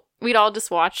 So we'd all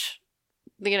just watch,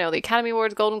 the Academy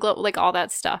Awards, Golden Globe, like, all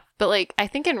that stuff. But, like, I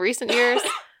think in recent years,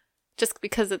 just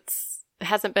because it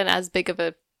hasn't been as big of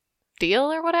a deal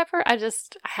or whatever, I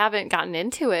haven't gotten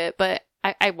into it. But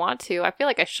I want to. I feel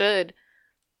like I should,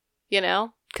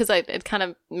 because I kind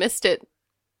of missed it.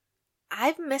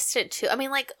 I've missed it, too. I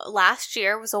mean, like, last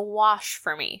year was a wash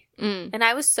for me. Mm. And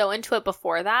I was so into it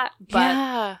before that. But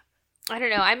Yeah. I don't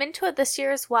know. I'm into it this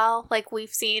year as well. Like,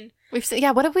 we've seen... We've seen,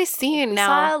 what have we seen We now?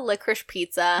 saw Licorice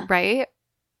Pizza. Right?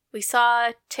 We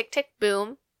saw Tick Tick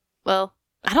Boom. Well,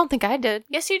 I don't think I did.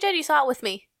 Yes, you did. You saw it with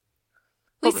me.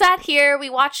 We Well, sat here. We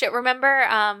watched it. Remember?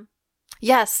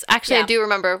 Yes, actually, Yeah. I do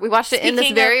remember. We watched it in this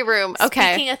Speaking very room.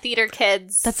 Okay. Speaking of theater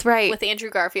kids. That's right. With Andrew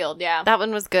Garfield, yeah. That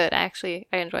one was good. I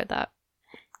enjoyed that.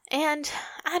 And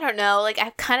I don't know. Like,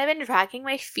 I've kind of been dragging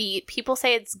my feet. People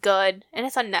say it's good, and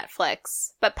it's on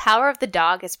Netflix. But Power of the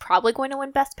Dog is probably going to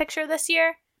win Best Picture this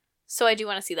year. So I do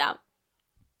want to see that.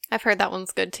 I've heard that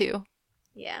one's good, too.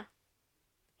 Yeah.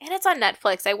 And it's on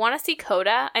Netflix. I want to see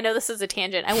Coda. I know this is a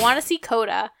tangent. I want to see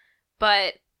Coda,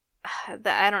 but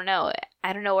I don't know.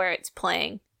 I don't know where it's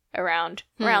playing around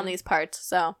these parts.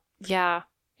 So Yeah.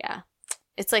 yeah,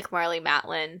 it's like Marley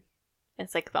Matlin.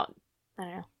 It's like about, I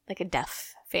don't know, like a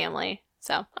deaf family.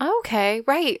 So Okay,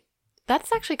 right.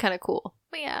 That's actually kind of cool.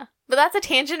 but yeah, but that's a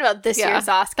tangent about this Yeah, year's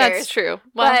Oscars. That's true.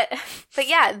 Well, But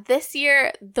yeah, this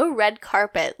year the red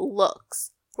carpet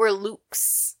looks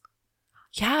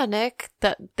yeah, Nick,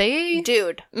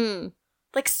 dude. Mm,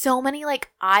 Like, so many, like,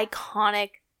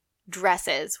 iconic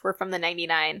dresses were from the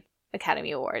 99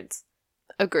 Academy Awards.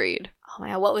 agreed. Oh my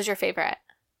god, what was your favorite?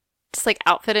 Just like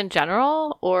outfit in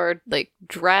general or like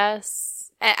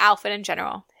dress? Outfit in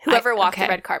general. Whoever walked okay. the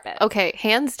red carpet. Okay,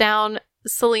 hands down,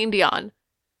 Celine Dion.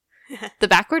 The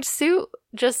backwards suit,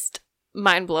 just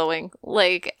mind-blowing.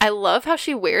 Like, I love how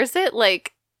she wears it.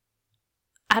 Like,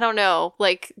 I don't know,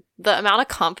 like, the amount of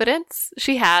confidence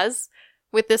she has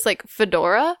with this, like,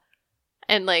 fedora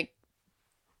and, like,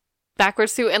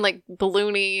 backwards suit and, like,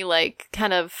 balloony, like,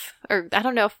 kind of, or I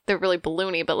don't know if they're really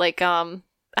balloony, but, like, I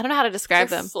don't know how to describe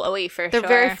They're them. flowy for They're sure.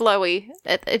 very flowy.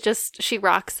 It just, she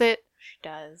rocks it. She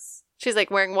does. She's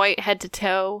like wearing white head to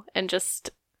toe and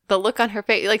just the look on her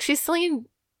face. Like she's Celine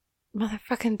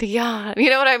motherfucking Dion. You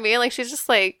know what I mean? Like she's just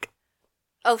like.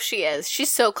 Oh, she is.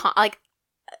 She's so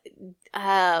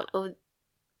I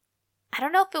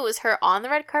don't know if it was her on the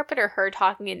red carpet or her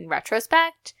talking in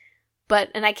retrospect,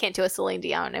 and I can't do a Celine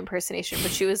Dion impersonation,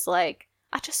 but she was like,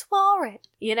 I just wore it.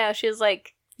 You know, she was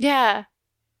like, Yeah.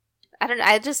 I don't know.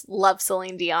 I just love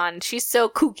Celine Dion. She's so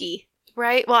kooky.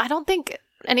 Right. Well, I don't think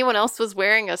anyone else was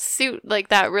wearing a suit like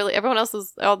that, really. Everyone else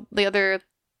was, all the other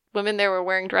women there were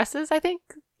wearing dresses, I think.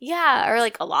 Yeah, or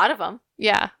like a lot of them.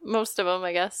 Yeah, most of them,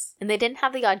 I guess. And they didn't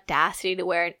have the audacity to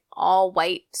wear an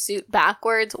all-white suit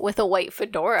backwards with a white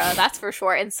fedora, that's for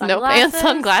sure, and sunglasses. Nope, and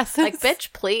sunglasses. Like,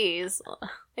 bitch, please.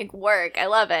 Like, work. I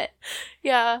love it.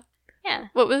 Yeah. Yeah.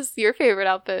 What was your favorite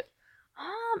outfit?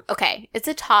 Okay, it's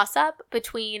a toss-up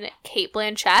between Cate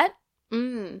Blanchett,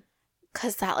 Mm.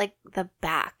 because that, like, the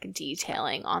back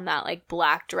detailing on that, like,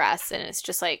 black dress, and it's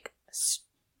just, like,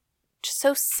 just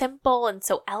so simple and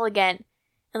so elegant.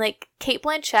 And, like, Cate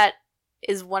Blanchett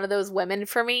is one of those women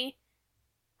for me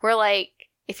where, like,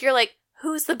 if you're like,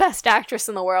 who's the best actress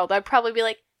in the world? I'd probably be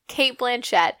like, Cate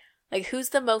Blanchett. Like, who's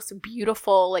the most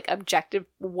beautiful, like, objective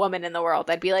woman in the world?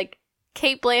 I'd be like,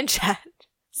 Cate Blanchett.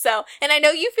 So, and I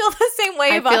know you feel the same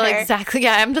way about her. I feel exactly,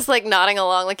 yeah, I'm just, like, nodding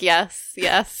along, like, yes,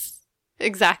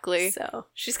 exactly. So,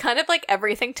 she's kind of like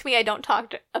everything to me. I don't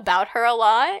talk about her a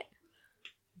lot,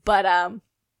 but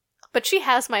she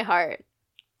has my heart.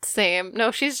 Same.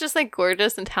 No, she's just, like,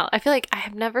 gorgeous and talented. I feel like I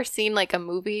have never seen, like, a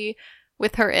movie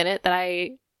with her in it that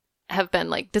I have been,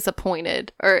 like,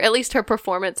 disappointed. Or at least her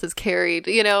performance is carried,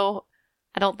 you know?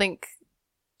 I don't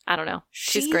know.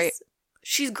 She's great.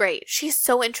 She's great. She's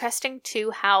so interesting, too,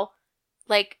 how,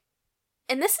 like,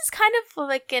 and this is kind of,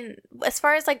 like, as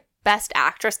far as, like, Best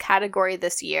Actress category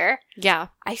this year, Yeah.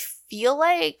 I feel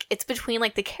like it's between,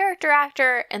 like, the character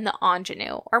actor and the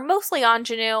ingenue. Or mostly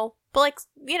ingenue, but, like,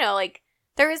 you know, like,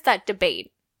 there is that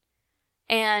debate.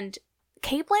 And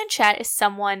Cate Blanchett is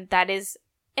someone that is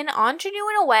an ingenue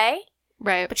in a way,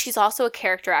 Right. but she's also a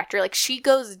character actor. Like, she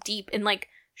goes deep and, like,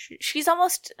 she's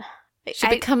almost... She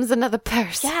becomes another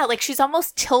person. Yeah, like, she's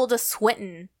almost Tilda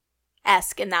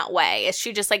Swinton-esque in that way, as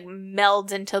she just, like,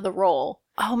 melds into the role.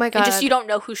 Oh my God. And just, you don't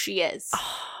know who she is.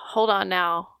 Hold on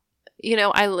now. You know,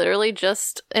 I literally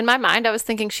just, in my mind, I was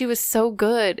thinking she was so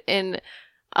good in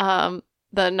the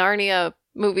Narnia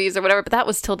movies or whatever, but that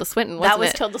was Tilda Swinton, wasn't it? That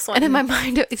was Tilda Swinton. And in my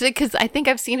mind, it's because I think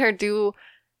I've seen her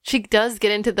she does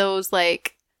get into those,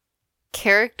 like,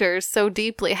 characters so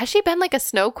deeply. Has she been, like, a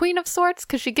snow queen of sorts?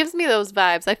 Because she gives me those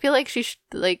vibes. I feel like she should,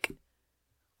 like...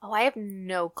 Oh, I have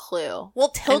no clue. Well,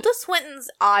 Tilda Swinton's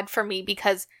odd for me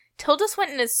because Tilda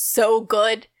Swinton is so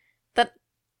good that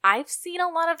I've seen a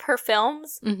lot of her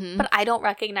films, but I don't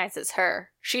recognize it's her.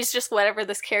 She's just whatever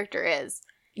this character is.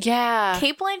 Yeah.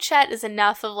 Cate Blanchett is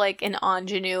enough of, like, an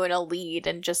ingenue and a lead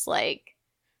and just, like,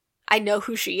 I know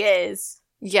who she is.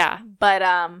 Yeah. But,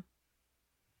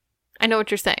 I know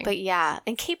what you're saying. But yeah,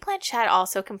 and Cate Blanchett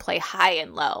also can play high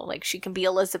and low. Like, she can be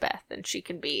Elizabeth, and she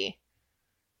can be,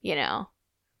 you know,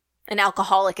 an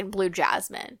alcoholic in Blue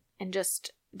Jasmine. And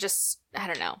just, I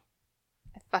don't know.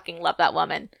 I fucking love that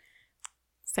woman.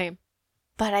 Same.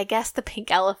 But I guess the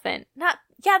pink elephant,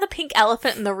 the pink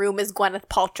elephant in the room is Gwyneth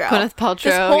Paltrow. Gwyneth Paltrow,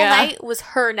 This whole yeah. night was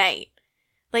her night.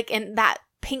 Like, in that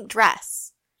pink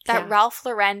dress. That Ralph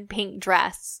Lauren pink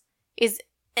dress is,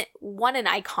 one, an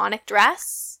iconic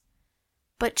dress.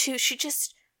 But two,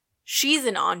 she's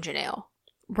an ingenue.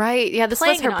 Right. Yeah, this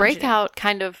Playing was her an breakout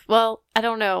kind of, well, I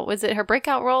don't know. Was it her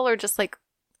breakout role or just like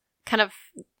kind of,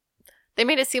 they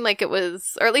made it seem like it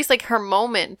was, or at least like her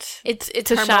moment. It's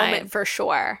to her shine. moment for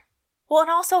sure. Well, and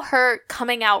also her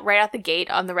coming out right out the gate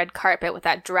on the red carpet with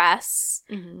that dress,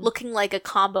 looking like a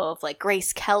combo of like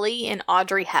Grace Kelly and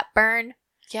Audrey Hepburn.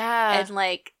 Yeah. And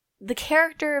like the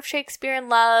character of Shakespeare in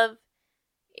Love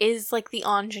is like the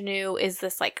ingenue, is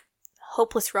this like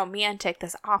hopeless romantic,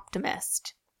 this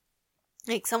optimist,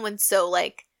 like someone so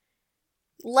like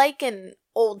an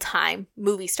old time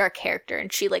movie star character,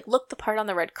 and she like looked the part on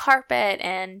the red carpet,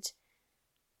 and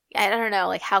I don't know,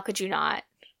 like how could you not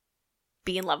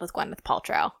be in love with Gwyneth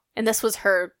Paltrow? And this was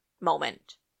her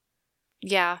moment.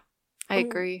 Yeah, I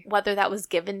agree. Whether that was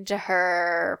given to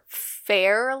her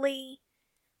fairly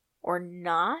or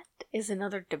not is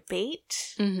another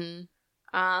debate.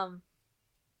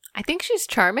 I think she's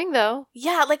charming though.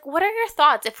 Yeah, like what are your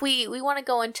thoughts if we want to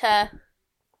go into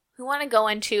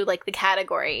like the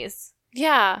categories?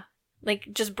 Yeah. Like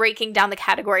just breaking down the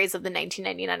categories of the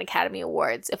 1999 Academy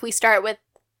Awards. If we start with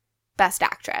Best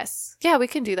Actress. Yeah, we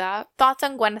can do that. Thoughts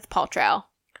on Gwyneth Paltrow?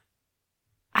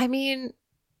 I mean,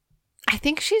 I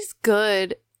think she's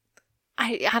good.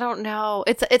 I don't know.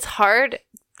 It's hard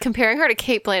comparing her to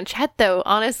Cate Blanchett though,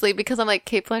 honestly, because I'm like,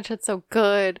 Cate Blanchett's so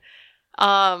good.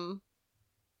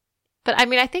 But I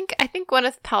mean, I think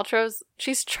Gwyneth Paltrow's,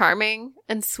 she's charming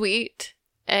and sweet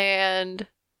and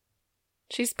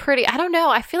she's pretty. I don't know.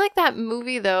 I feel like that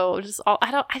movie though,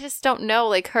 I just don't know,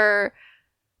 like her,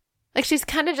 like she's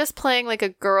kind of just playing like a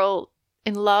girl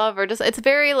in love, or just, it's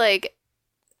very like,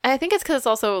 I think it's because it's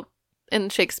also in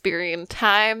Shakespearean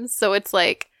times, so it's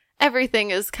like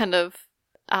everything is kind of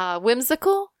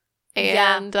whimsical,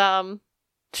 and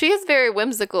she is very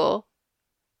whimsical.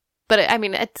 But I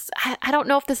mean, I don't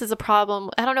know if this is a problem.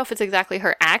 I don't know if it's exactly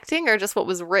her acting or just what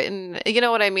was written. You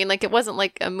know what I mean? Like, it wasn't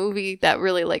like a movie that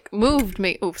really like moved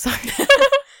me. Oh, sorry.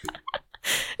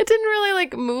 It didn't really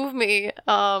like move me.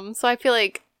 So I feel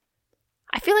like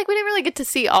we didn't really get to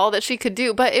see all that she could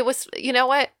do. But it was, you know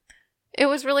what? It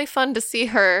was really fun to see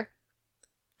her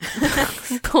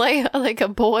play like a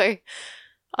boy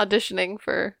auditioning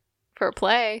for a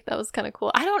play. That was kind of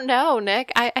cool. I don't know,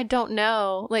 Nick. I don't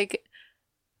know. Like,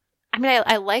 I mean,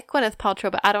 I like Gwyneth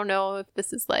Paltrow, but I don't know if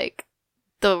this is like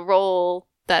the role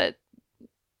that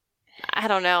I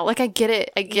don't know. Like, I get it.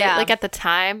 Like at the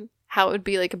time how it would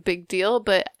be like a big deal,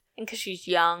 but And because she's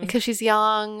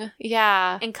young.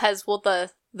 Yeah. And because, well,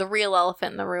 the real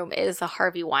elephant in the room is the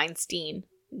Harvey Weinstein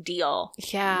deal.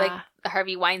 Yeah. Like,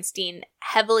 Harvey Weinstein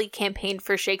heavily campaigned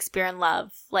for Shakespeare in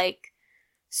Love. Like,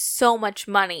 so much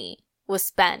money was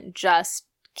spent just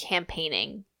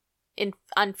campaigning in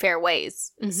unfair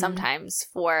ways sometimes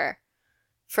for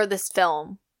this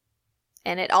film.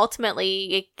 And it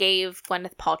gave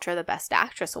Gwyneth Paltrow the Best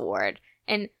Actress award.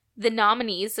 And the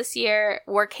nominees this year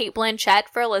were Cate Blanchett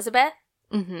for Elizabeth,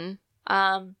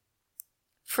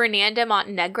 Fernanda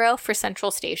Montenegro for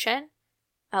Central Station,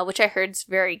 which I heard is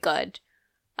very good,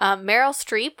 Meryl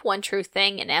Streep, One True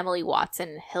Thing, and Emily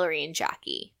Watson, Hillary and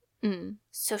Jackie.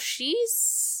 So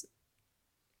she's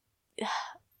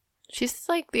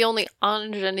like the only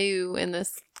ingenue in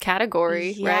this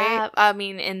category, right? I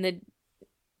mean, in the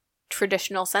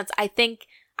traditional sense, I think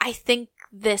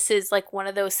this is like one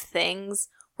of those things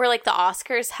where like the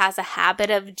Oscars has a habit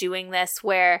of doing this,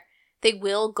 where they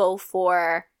will go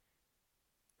for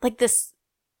like this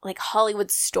like Hollywood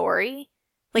story,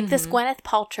 like this Gwyneth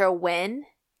Paltrow win,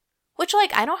 which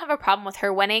like I don't have a problem with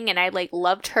her winning, and I like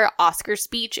loved her Oscar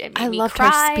speech. It made me loved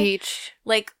cry. her speech.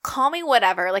 Like, call me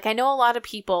whatever. Like, I know a lot of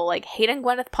people like hate on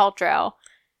Gwyneth Paltrow,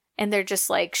 and they're just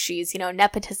like, she's, you know,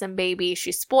 nepotism baby,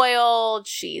 she's spoiled,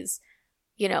 she's,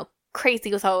 you know,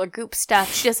 crazy with all her group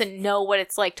stuff, she doesn't know what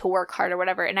it's like to work hard or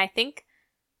whatever. And I think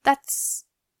a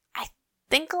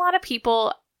lot of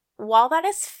people, while that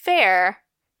is fair,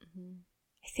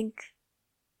 I think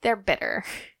they're bitter.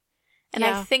 And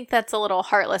I think that's a little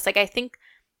heartless. Like, I think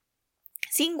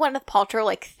seeing Gwyneth Paltrow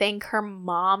like thank her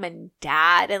mom and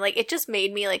dad, and like it just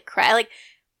made me like cry. Like,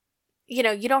 you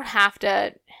know, you don't have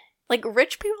to, like,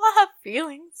 rich people have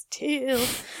feelings too.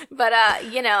 But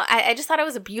you know, I just thought it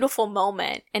was a beautiful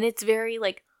moment, and it's very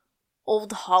like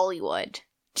old Hollywood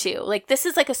too. Like, this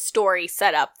is like a story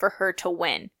set up for her to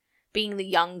win, being the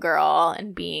young girl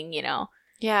and being, you know,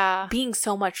 being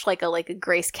so much like a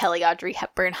Grace Kelly, Audrey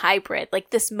Hepburn hybrid.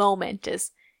 Like, this moment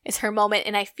is her moment.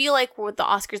 And I feel like what the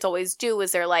Oscars always do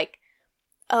is they're like,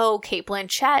 oh, Cate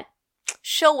Blanchett,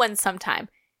 she'll win sometime.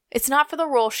 It's not for the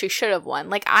role she should have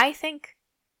won. Like, I think,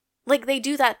 like, they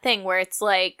do that thing where it's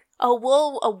like, oh,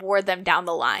 we'll award them down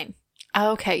the line.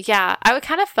 Okay, yeah. I would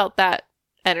kind of felt that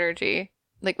energy,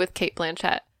 like, with Cate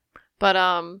Blanchett. But,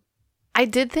 I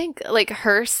did think, like,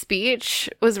 her speech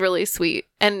was really sweet.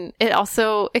 And it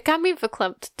got me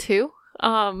verklempt, too.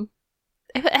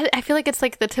 I feel like it's,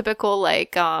 like, the typical,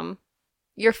 like, winning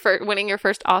your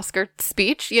first Oscar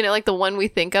speech. You know, like, the one we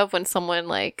think of when someone,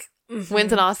 like,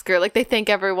 wins an Oscar. Like, they thank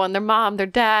everyone, their mom, their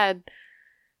dad,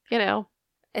 you know.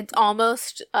 It's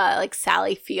almost like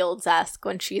Sally Fields-esque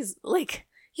when she's like,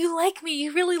 you like me,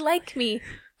 you really like me.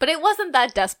 But it wasn't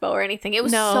that despo or anything. It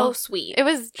was so sweet. It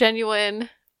was genuine.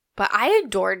 But I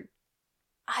adore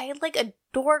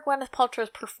Gwyneth Paltrow's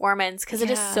performance because it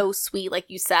is so sweet, like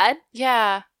you said.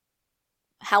 Yeah.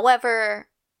 However,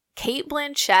 Cate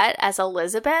Blanchett as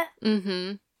Elizabeth,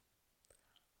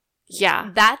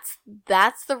 yeah,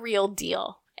 that's the real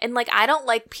deal. And, like, I don't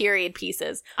like period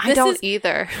pieces. I don't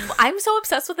either. I'm so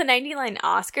obsessed with the 99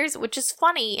 Oscars, which is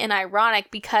funny and ironic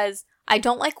because I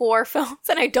don't like war films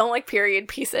and I don't like period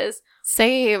pieces.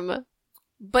 Same.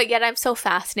 But yet I'm so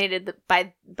fascinated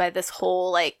by this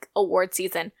whole, like, award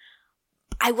season.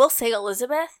 I will say,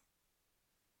 Elizabeth,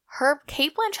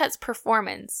 Cate Blanchett's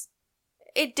performance,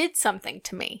 it did something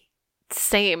to me.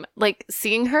 Same. Like,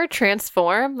 seeing her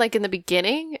transform, like, in the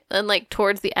beginning and, like,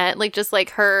 towards the end, like, just,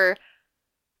 like, her...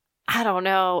 I don't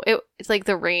know. It's like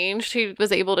the range she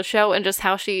was able to show and just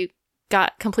how she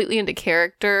got completely into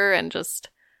character and just,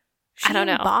 I don't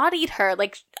know. She embodied her.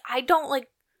 Like,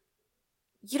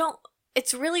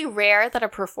 it's really rare that a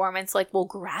performance, like, will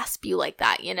grasp you like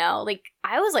that, you know? Like,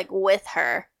 I was, like, with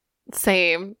her.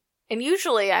 Same. And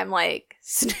usually I'm like,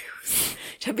 snooze,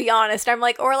 to be honest. I'm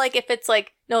like, or like if it's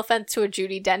like, no offense to a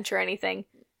Judi Dench or anything,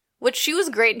 which she was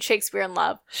great in Shakespeare in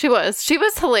Love. She was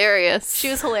hilarious. She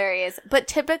was hilarious. But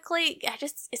typically,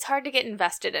 it's hard to get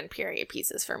invested in period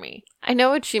pieces for me. I know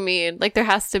what you mean. Like, there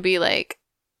has to be, like,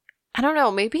 I don't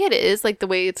know, maybe it is, like, the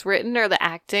way it's written or the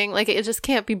acting. Like, it just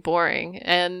can't be boring.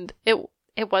 And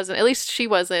it wasn't. At least she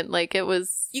wasn't. Like, it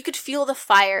was... You could feel the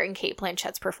fire in Cate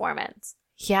Blanchett's performance.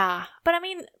 Yeah. But, I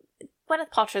mean,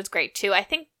 Gwyneth Paltrow's great, too. I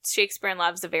think Shakespeare in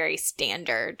Love's a very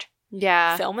standard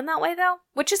film in that way, though.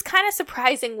 Which is kind of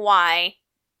surprising why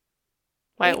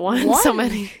it won so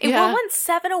many. It won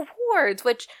 7 awards,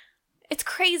 which... It's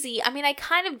crazy. I mean, I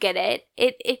kind of get it.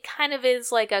 It kind of is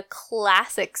like a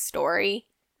classic story.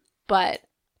 But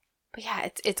yeah,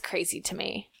 it's crazy to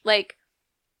me. Like,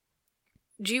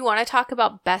 do you want to talk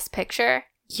about Best Picture?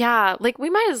 Yeah, like we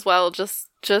might as well just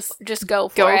go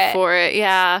for it.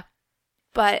 Yeah.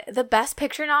 But the Best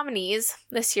Picture nominees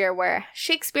this year were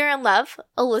Shakespeare in Love,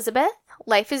 Elizabeth,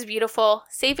 Life is Beautiful,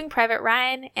 Saving Private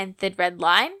Ryan, and Thin Red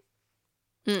Line.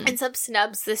 And some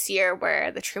snubs this year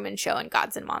were The Truman Show and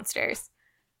Gods and Monsters.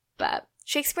 But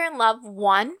Shakespeare in Love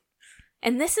won.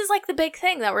 And this is like the big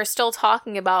thing that we're still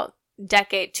talking about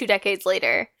 2 decades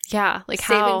later. Yeah, like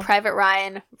Saving Private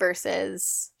Ryan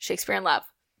versus Shakespeare in Love.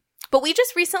 But we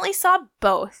just recently saw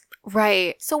both.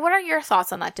 Right. So what are your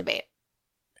thoughts on that debate?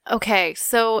 Okay,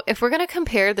 so if we're going to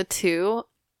compare the two,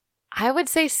 I would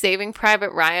say Saving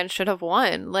Private Ryan should have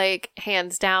won. Like,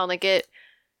 hands down. Like, it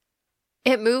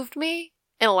moved me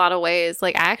in a lot of ways.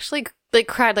 Like, I actually, like,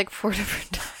 cried, like, 4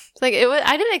 different times. Like,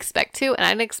 I didn't expect to, and I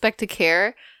didn't expect to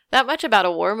care that much about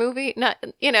a war movie. Not,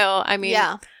 I mean...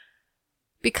 Yeah.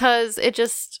 Because it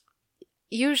just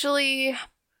usually,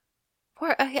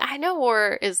 I know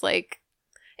war is like,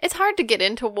 it's hard to get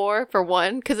into war for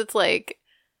one, because it's like,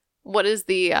 what is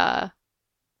the,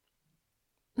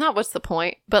 not what's the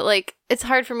point, but like, it's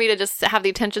hard for me to just have the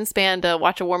attention span to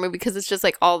watch a war movie because it's just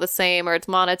like all the same or it's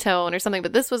monotone or something.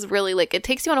 But this was really like, it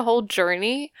takes you on a whole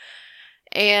journey.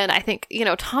 And I think,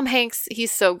 Tom Hanks,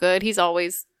 he's so good. He's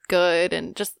always good.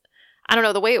 And just, I don't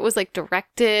know, the way it was like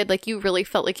directed, like you really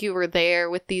felt like you were there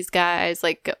with these guys,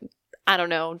 like, I don't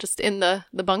know, just in the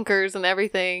bunkers and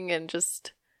everything, and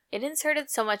just... It inserted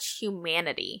so much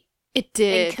humanity. It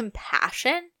did. And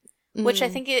compassion, which I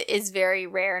think is very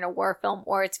rare in a war film,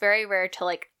 or it's very rare to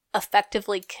like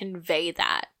effectively convey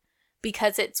that.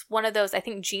 Because it's one of those, I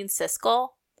think Gene Siskel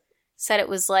said it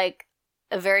was like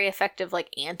a very effective like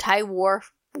anti-war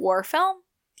film.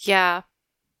 Yeah.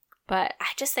 But I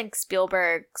just think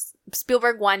Spielberg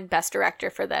won Best Director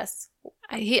for this.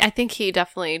 I think he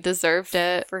definitely deserved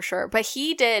it. For sure. But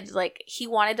he did, like, he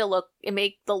wanted to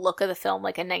make the look of the film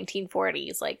like a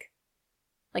 1940s, like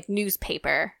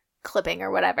newspaper clipping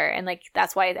or whatever. And, like,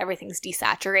 that's why everything's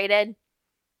desaturated.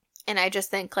 And I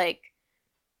just think, like,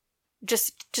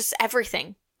 just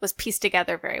everything was pieced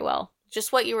together very well.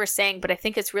 Just what you were saying, but I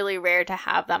think it's really rare to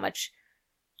have that much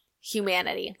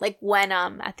humanity. Like when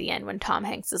at the end when Tom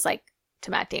Hanks is like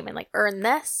to Matt Damon, like, earn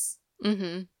this.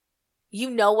 Mm-hmm. You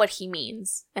know what he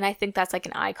means. And I think that's like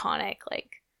an iconic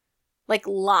like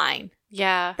line.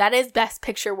 Yeah. That is Best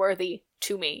Picture worthy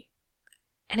to me.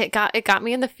 And it got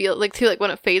me in the feel, like, too, like when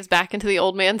it fades back into the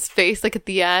old man's face, like at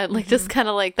the end, like just kind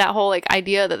of like that whole like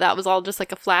idea that was all just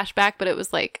like a flashback, but it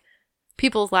was like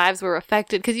people's lives were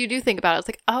affected. Because you do think about it, it's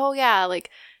like, oh yeah, like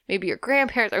maybe your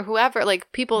grandparents or whoever,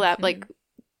 like people that like,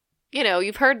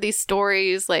 you've heard these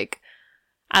stories, like,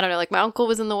 I don't know, like my uncle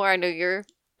was in the war. I know your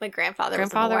grandfather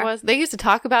was. They used to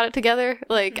talk about it together.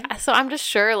 Like, so I'm just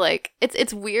sure, like,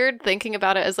 it's weird thinking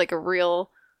about it as like a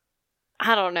real,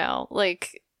 I don't know,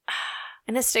 like.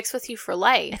 And it sticks with you for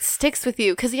life. It sticks with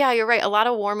you. Because, yeah, you're right. A lot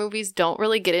of war movies don't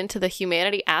really get into the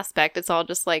humanity aspect. It's all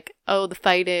just like, oh, the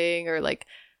fighting or like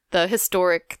the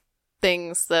historic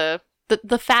things, the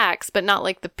facts, but not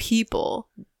like the people.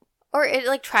 Or it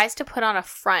like tries to put on a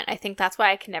front. I think that's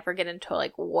why I can never get into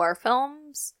like war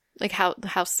films. Like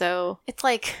how so? It's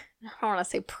like, I don't want to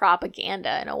say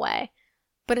propaganda in a way,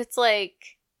 but it's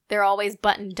like they're always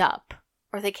buttoned up,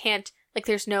 or they can't, like,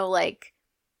 there's no like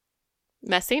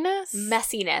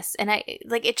messiness. And I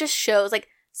like, it just shows, like,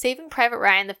 Saving Private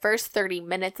Ryan, the first 30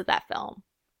 minutes of that film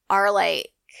are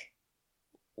like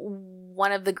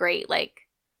one of the great like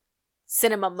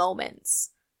cinema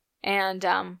moments. And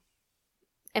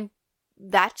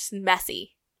that's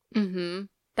messy. Mm-hmm.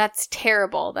 That's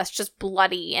terrible. That's just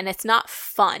bloody, and it's not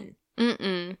fun.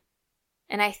 Mm-mm.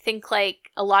 And I think, like,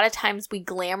 a lot of times we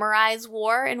glamorize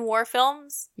war in war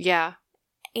films. Yeah.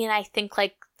 And I think,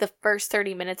 like, the first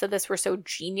 30 minutes of this were so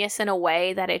genius in a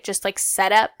way that it just, like,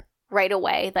 set up right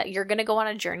away that you're going to go on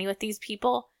a journey with these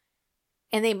people.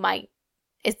 and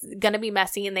it's gonna be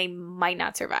messy and they might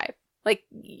not survive. Like,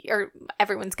 or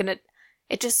everyone's gonna,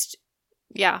 it's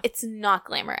not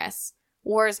glamorous.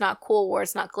 War is not cool, war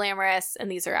is not glamorous,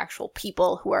 and these are actual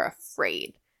people who are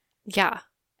afraid. Yeah.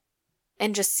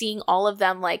 And just seeing all of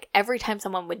them, like, every time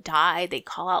someone would die, they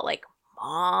call out, like,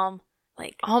 Mom.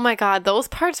 Like, oh my God, those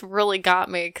parts really got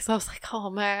me because I was like,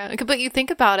 oh man. But you think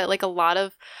about it, like a lot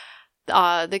of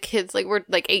the kids like were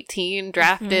like 18,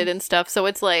 drafted and stuff. So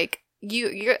it's like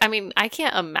you're I mean, I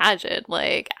can't imagine.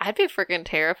 Like, I'd be freaking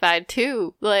terrified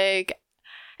too. Like,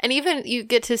 and even you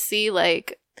get to see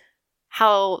like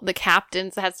how the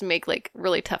captains has to make like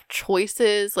really tough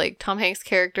choices. Like Tom Hanks'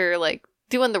 character, like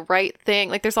doing the right thing.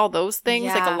 Like there's all those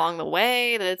things like along the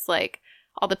way that it's like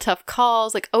all the tough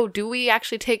calls, like, oh, do we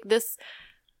actually take this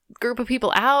group of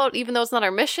people out even though it's not our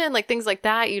mission? Like things like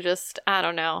that. You just, I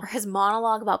don't know. Or his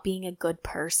monologue about being a good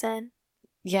person.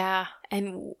 Yeah.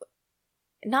 And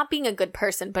not being a good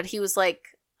person, but he was like,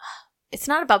 it's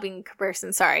not about being a good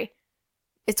person, sorry.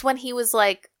 It's when he was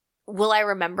like, will I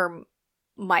remember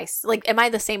like, am I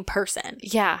the same person?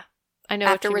 Yeah. I know.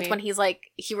 Afterwards, when he's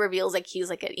like, he reveals like he's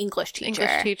like an English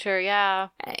teacher. Yeah.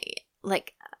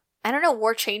 Like, I don't know,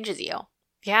 war changes you.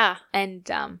 Yeah. And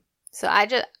so I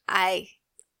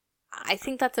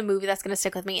think that's a movie that's going to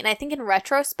stick with me. And I think in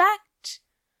retrospect,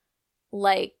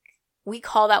 like, we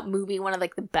call that movie one of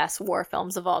like the best war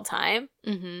films of all time.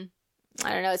 Mm-hmm.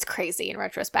 I don't know, it's crazy in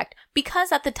retrospect.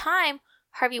 Because at the time,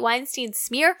 Harvey Weinstein's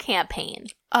smear campaign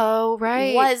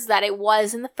was that it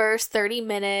was in the first 30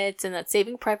 minutes and that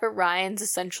Saving Private Ryan's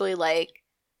essentially like,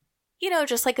 you know,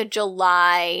 just like a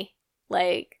July,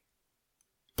 like,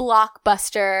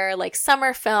 blockbuster, like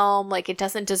summer film, like it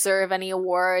doesn't deserve any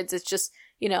awards. It's just,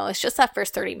 you know, it's just that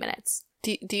first 30 minutes.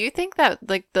 Do you think that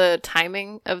like the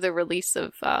timing of the release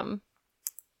of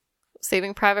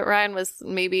Saving Private Ryan was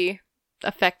maybe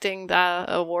affecting the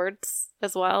awards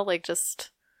as well? Like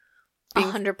just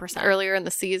 100% earlier in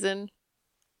the season?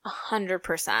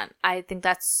 100%. I think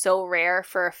that's so rare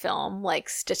for a film, like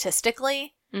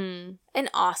statistically. An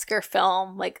Oscar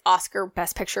film, like Oscar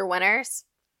Best Picture winners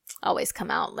always come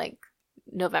out like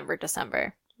November,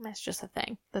 December. That's just a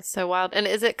thing. That's so wild. And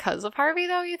is it because of Harvey,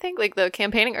 though, you think? Like, the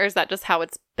campaigning? Or is that just how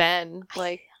it's been?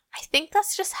 Like, I think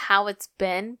that's just how it's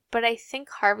been. But I think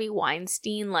Harvey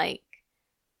Weinstein, like,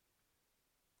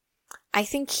 I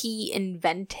think he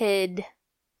invented,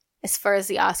 as far as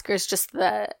the Oscars, just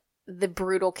the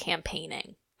brutal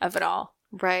campaigning of it all.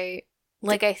 Right.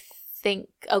 Like, I think...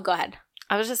 Oh, go ahead.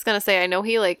 I was just going to say, I know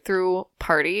he, like, threw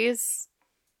parties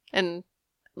and...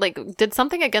 like, did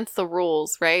something against the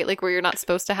rules, right? Like, where you're not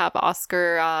supposed to have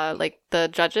Oscar, like, the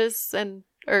judges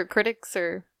or critics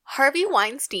or... Harvey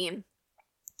Weinstein,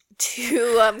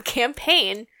 to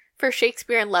campaign for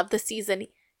Shakespeare in Love this season,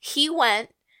 he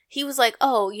was like,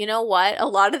 oh, you know what? A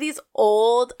lot of these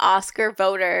old Oscar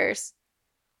voters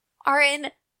are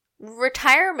in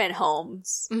retirement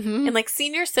homes and, like,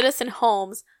 senior citizen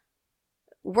homes.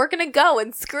 We're gonna go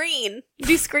and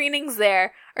do screenings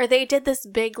there. Or they did this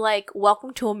big, like,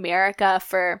 Welcome to America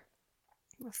for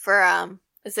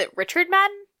is it Richard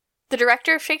Madden? The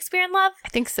director of Shakespeare in Love? I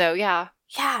think so, yeah.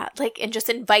 Yeah, like, and just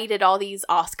invited all these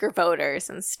Oscar voters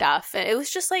and stuff. And it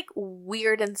was just, like,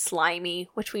 weird and slimy,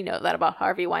 which we know that about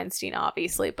Harvey Weinstein,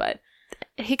 obviously, but...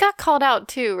 He got called out,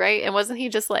 too, right? And wasn't he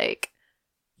just like,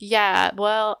 yeah,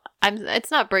 well,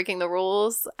 it's not breaking the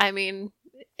rules. I mean...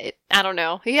 I don't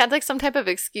know. He had like some type of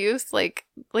excuse, like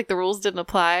the rules didn't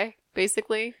apply,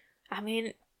 basically. I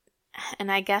mean,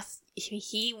 and I guess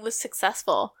he was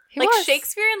successful. He like was.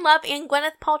 Shakespeare in Love and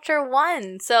Gwyneth Paltrow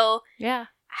won. So yeah,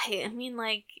 I mean,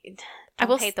 like, I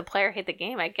will hate the player, hate the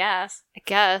game. I guess.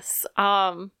 I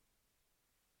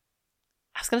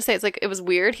was gonna say it's like it was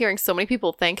weird hearing so many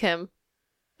people thank him.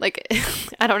 Like,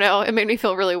 I don't know. It made me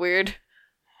feel really weird.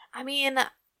 I mean.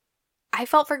 I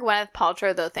felt for Gwyneth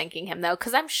Paltrow, though, thanking him, though,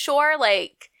 because I'm sure,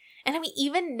 like, and I mean,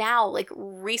 even now, like,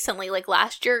 recently, like,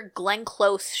 last year, Glenn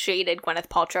Close shaded Gwyneth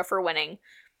Paltrow for winning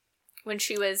when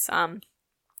she was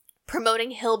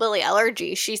promoting Hillbilly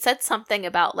Elegy. She said something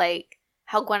about, like,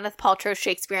 how Gwyneth Paltrow's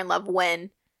Shakespeare in Love win.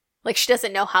 Like, she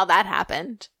doesn't know how that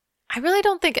happened. I really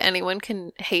don't think anyone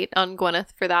can hate on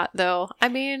Gwyneth for that, though. I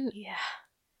mean, yeah,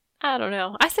 I don't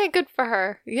know. I say good for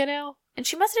her, you know? And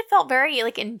she must have felt very,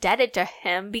 like, indebted to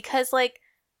him because, like,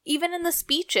 even in the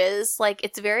speeches, like,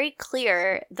 it's very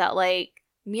clear that, like,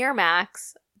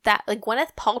 Miramax, that, like,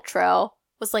 Gwyneth Paltrow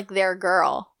was, like, their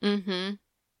girl. Mm-hmm.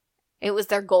 It was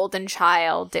their golden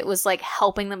child. It was, like,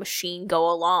 helping the machine go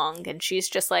along. And she's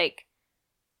just, like,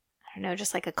 I don't know,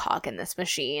 just, like, a cog in this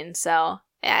machine. So,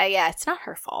 yeah, it's not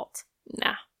her fault.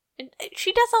 Nah. And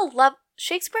she does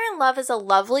Shakespeare in Love is a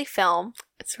lovely film.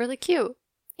 It's really cute.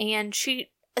 And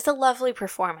it's a lovely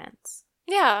performance.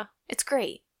 Yeah. It's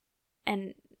great.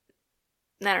 And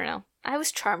I don't know. I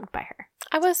was charmed by her.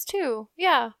 I was too.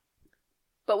 Yeah.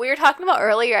 But we were talking about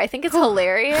earlier, I think it's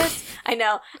hilarious. I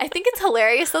know. I think it's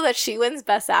hilarious, though, that she wins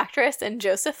Best Actress and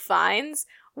Joseph Fiennes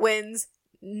wins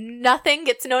nothing,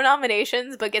 gets no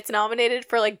nominations, but gets nominated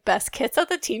for, like, Best Kits at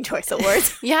the Teen Choice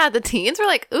Awards. Yeah, the teens were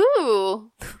like,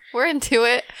 ooh, we're into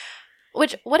it.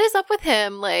 What is up with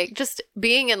him? Like, just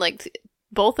being in, like,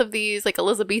 both of these, like,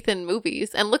 Elizabethan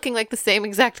movies and looking like the same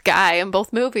exact guy in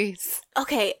both movies.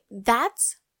 Okay,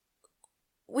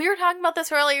 we were talking about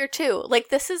this earlier, too. Like,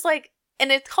 this is, like,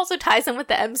 and it also ties in with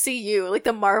the MCU, like,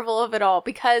 the marvel of it all,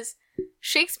 because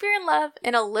Shakespeare in Love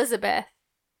and Elizabeth,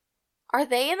 are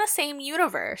they in the same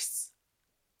universe?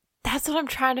 That's what I'm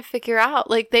trying to figure out.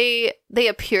 Like, they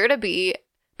appear to be,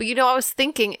 but, I was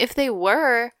thinking, if they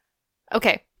were...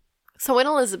 Okay, so in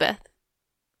Elizabeth,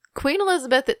 Queen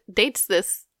Elizabeth dates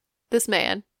this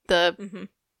man, the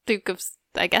Duke of...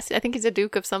 I think he's a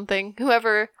Duke of something.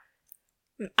 Whoever...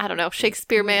 I don't know,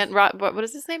 Shakespeare man. What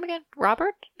is his name again?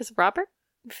 Robert? Is it Robert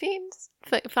Fiennes?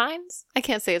 Fiennes? I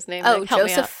can't say his name. Oh, like, help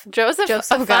Joseph. Me out. Joseph.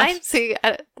 Joseph Fiennes? See,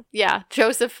 yeah,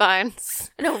 Joseph Fiennes.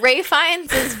 No, Ray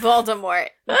Fiennes is Voldemort.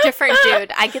 Different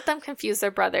dude. I get them confused. They're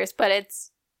brothers, but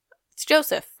it's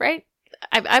Joseph, right?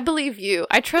 I believe you.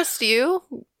 I trust you.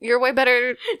 You're way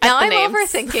better at now the I'm names.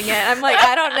 overthinking it. I'm like,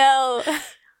 I don't know.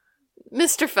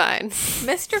 Mr. Fiennes.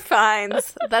 Mr.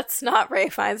 Fiennes. That's not Ray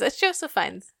Fiennes. That's Joseph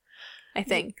Fiennes. I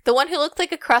think. The one who looked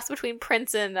like a cross between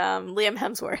Prince and Liam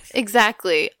Hemsworth.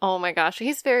 Exactly. Oh my gosh.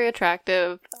 He's very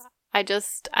attractive. I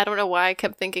don't know why I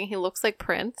kept thinking he looks like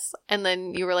Prince. And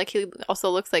then you were like, he also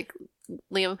looks like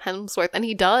Liam Hemsworth. And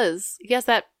he does. He has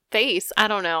that face. I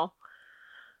don't know.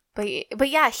 But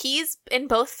yeah, he's in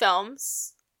both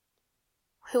films.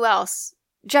 Who else?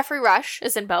 Jeffrey Rush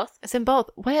is in both. It's in both.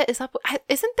 What is up?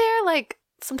 Isn't there like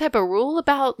some type of rule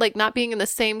about like not being in the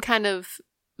same kind of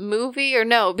movie, or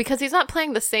no, because he's not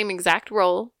playing the same exact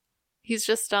role. He's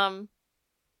just I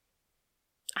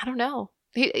don't know.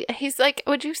 He's like,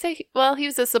 would you say, well, he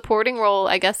was a supporting role,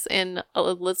 I guess, in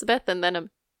Elizabeth, and then a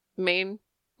main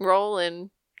role in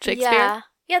Shakespeare.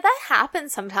 Yeah, that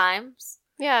happens sometimes.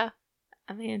 Yeah.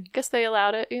 I mean, guess they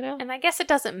allowed it, And I guess it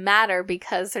doesn't matter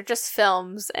because they're just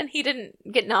films, and he didn't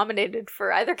get nominated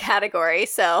for either category,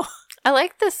 so... I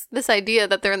like this idea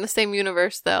that they're in the same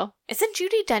universe, though. Isn't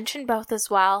Judi Dench in both as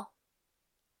well?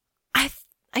 I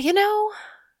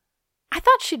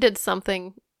thought she did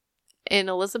something in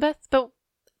Elizabeth, but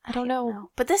I don't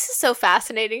know. But this is so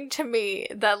fascinating to me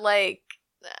that, like...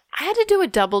 I had to do a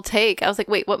double take. I was like,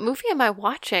 wait, what movie am I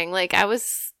watching? Like, I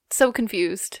was so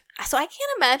confused. So I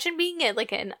can't imagine being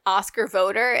an Oscar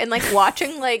voter and, like,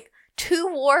 watching, like, 2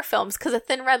 war films, because A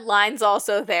Thin Red Line's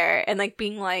also there, and, like,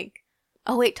 being like,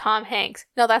 oh, wait, Tom Hanks.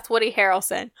 No, that's Woody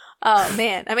Harrelson. Oh,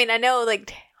 man. I mean, I know,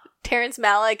 like, Terrence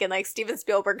Malick and, like, Steven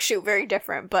Spielberg shoot very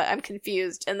different, but I'm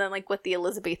confused. And then, like, with the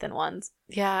Elizabethan ones.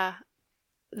 Yeah.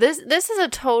 This is a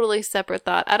totally separate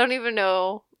thought. I don't even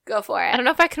know. Go for it. I don't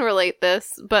know if I can relate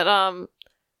this, but,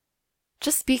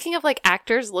 just speaking of, like,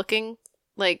 actors looking,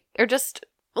 like, or just...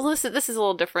 Well, listen, this is a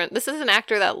little different. This is an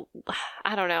actor that...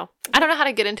 I don't know. I don't know how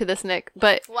to get into this, Nick,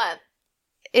 but... What?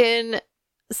 In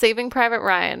Saving Private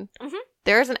Ryan... Mm-hmm.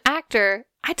 There's an actor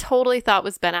I totally thought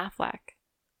was Ben Affleck.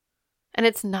 And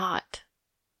it's not.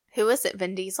 Who is it?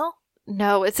 Vin Diesel?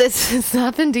 No, it's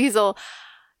not Vin Diesel.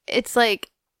 It's like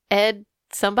Ed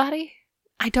somebody?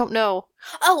 I don't know.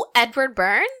 Oh, Edward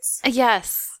Burns?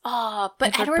 Yes. Oh,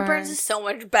 but Edward Burns is so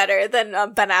much better than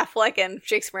Ben Affleck in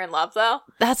Shakespeare in Love, though.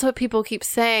 That's what people keep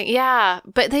saying. Yeah,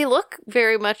 but they look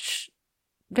very much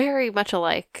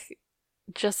alike.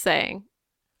 Just saying.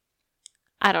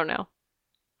 I don't know.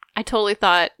 I totally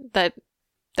thought that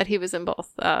he was in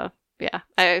both. Yeah.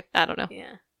 I don't know.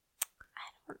 Yeah.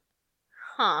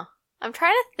 I'm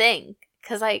trying to think,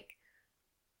 because, like,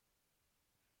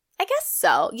 I guess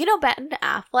so. Ben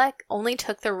Affleck only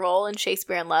took the role in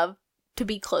Shakespeare in Love to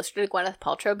be closer to Gwyneth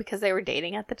Paltrow because they were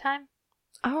dating at the time.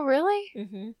 Oh, really?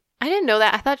 Mm-hmm. I didn't know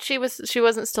that. I thought she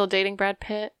wasn't still dating Brad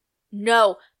Pitt.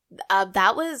 No.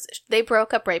 They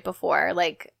broke up right before,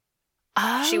 like...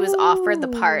 She was offered the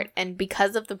part, and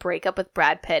because of the breakup with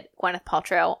Brad Pitt, Gwyneth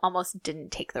Paltrow almost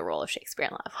didn't take the role of Shakespeare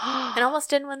in Love. And almost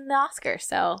didn't win the Oscar,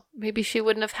 so... Maybe she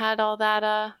wouldn't have had all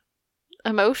that,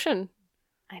 emotion.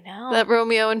 I know. That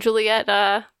Romeo and Juliet,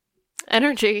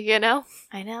 energy, I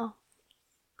know.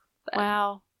 But...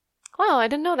 Wow, I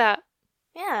didn't know that.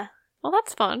 Yeah. Well,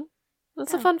 that's fun.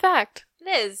 That's a fun fact. It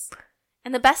is.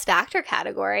 And the Best Actor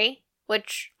category,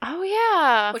 which... Oh,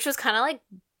 yeah. Which was kind of like...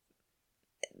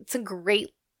 It's a great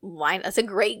line. It's a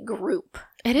great group.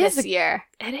 It is this year.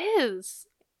 It is.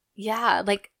 Yeah,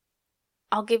 like,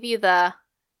 I'll give you the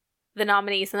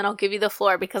nominees and then I'll give you the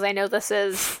floor because I know this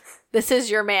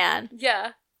is your man.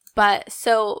 Yeah. But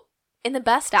so in the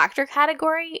Best Actor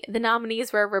category, the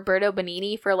nominees were Roberto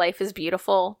Benigni for Life is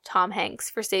Beautiful, Tom Hanks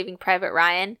for Saving Private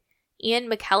Ryan, Ian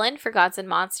McKellen for Gods and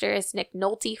Monsters, Nick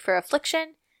Nolte for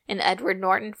Affliction, and Edward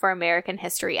Norton for American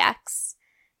History X.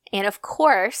 And of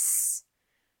course,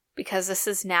 because this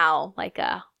is now like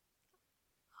a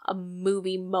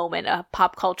movie moment, a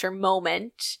pop culture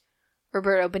moment,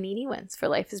 Roberto Benigni wins for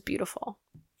Life is Beautiful.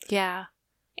 Yeah.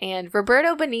 And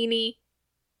Roberto Benigni,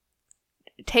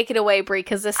 take it away, Brie,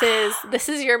 because this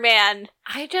is your man.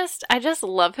 I just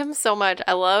love him so much.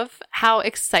 I love how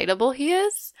excitable he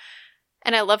is.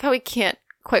 And I love how he can't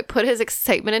quite put his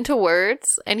excitement into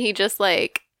words. And he just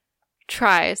like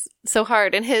tries so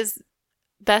hard in his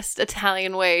best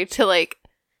Italian way to like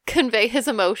convey his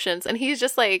emotions. And he's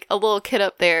just like a little kid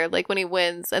up there, like when he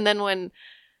wins. And then when,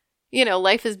 you know,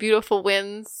 Life is Beautiful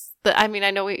wins. I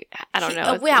know I don't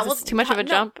know. It's too much of a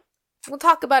jump. We'll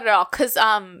talk about it all because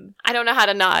I don't know how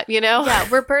to not, you know? Yeah,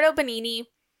 Roberto Benigni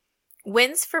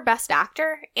wins for Best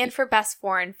Actor and for Best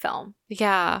Foreign Film.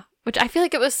 Yeah, which I feel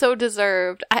like it was so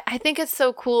deserved. I think it's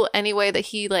so cool anyway that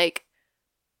he like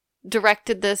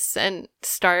directed this and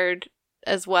starred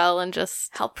as well and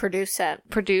just helped produce it.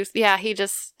 Yeah, he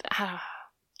just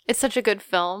it's such a good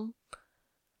film.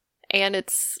 And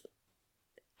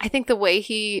I think the way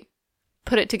he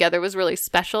put it together was really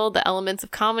special. The elements of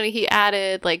comedy he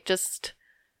added, like just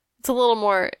it's a little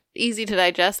more easy to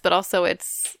digest, but also it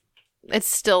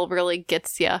still really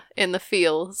gets you in the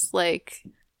feels. Like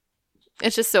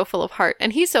it's just so full of heart,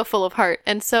 and he's so full of heart.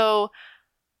 And so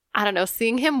I don't know,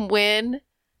 seeing him win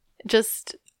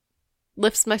just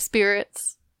lifts my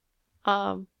spirits.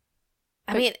 I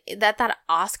mean that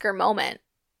Oscar moment.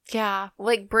 Yeah,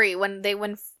 like Brie when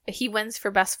he wins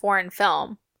for Best Foreign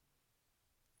Film.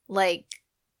 Like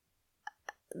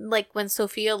when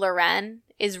Sophia Loren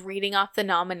is reading off the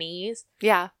nominees.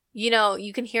 Yeah. You know,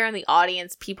 you can hear in the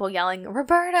audience people yelling,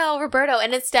 Roberto.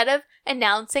 And instead of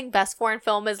announcing Best Foreign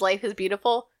Film as Life is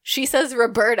Beautiful, she says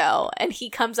Roberto. And he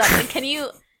comes up. And can you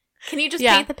just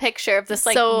paint the picture of this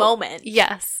moment?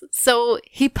 Yes. So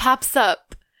he pops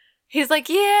up. He's like,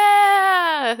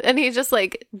 yeah. And he just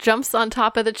like jumps on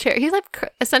top of the chair. He's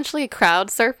like essentially crowd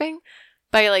surfing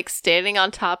by like standing on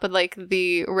top of like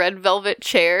the red velvet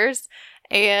chairs.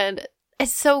 And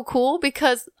it's so cool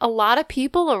because a lot of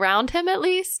people around him at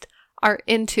least are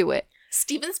into it.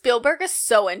 Steven Spielberg is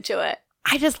so into it.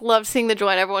 I just loved seeing the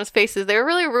joy on everyone's faces. They were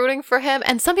really rooting for him.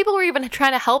 And some people were even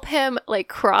trying to help him like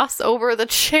cross over the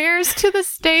chairs to the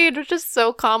stage, which is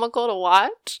so comical to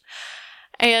watch.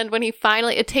 And when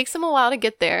it takes him a while to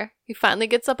get there. He finally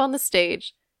gets up on the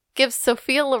stage. Gives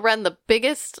Sophia Loren the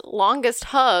biggest, longest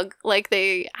hug. Like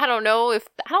I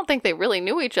don't think they really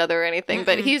knew each other or anything,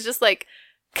 but he's just like,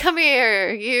 come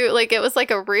here, you, like, it was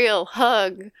like a real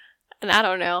hug. And I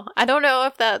don't know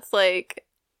if that's like,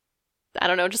 I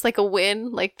don't know, just like a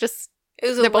win, like just,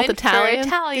 they're both Italian.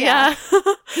 Yeah.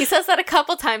 He says that a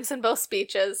couple times in both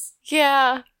speeches.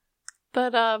 Yeah.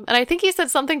 But, and I think he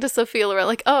said something to Sophia Loren,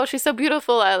 like, oh, she's so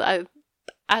beautiful, I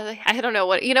don't know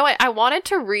what, you know what, I wanted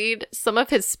to read some of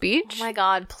his speech. Oh my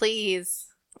God, please.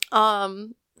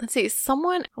 Let's see, I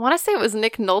want to say it was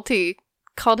Nick Nolte,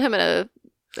 called him an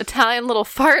Italian little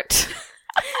fart.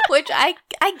 Which I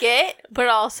get, but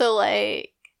also like,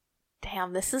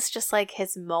 damn, this is just like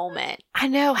his moment. I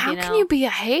know, how can you be a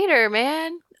hater,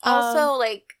 man? Also,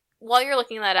 like, while you're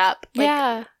looking that up, like,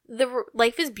 yeah. The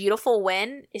Life is Beautiful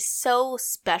win is so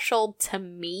special to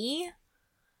me.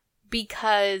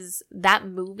 Because that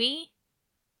movie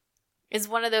is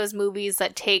one of those movies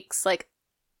that takes, like,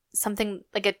 something,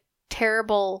 like, a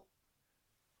terrible,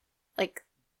 like,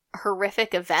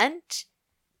 horrific event.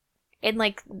 And,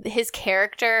 like, his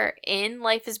character in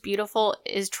Life is Beautiful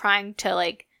is trying to,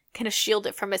 like, kind of shield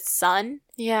it from his son.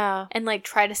 Yeah. And, like,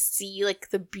 try to see, like,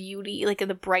 the beauty, like, in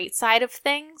the bright side of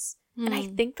things. And I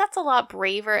think that's a lot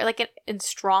braver, like, and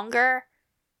stronger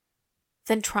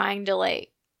than trying to,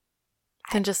 like...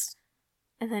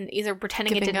 And then either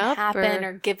pretending it didn't happen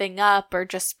or giving up or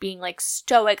just being, like,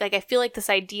 stoic. Like, I feel like this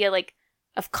idea, like,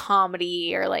 of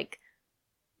comedy or, like,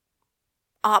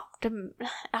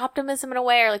 optimism in a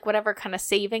way or, like, whatever kind of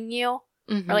saving you.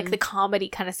 Or, like, the comedy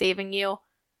kind of saving you.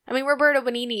 I mean, Roberto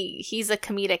Benigni, he's a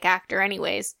comedic actor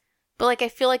anyways. But, like, I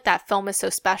feel like that film is so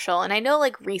special. And I know,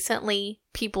 like, recently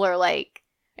people are, like...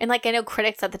 And, like, I know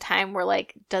critics at the time were,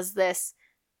 like, does this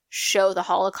show the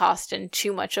Holocaust in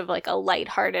too much of, like, a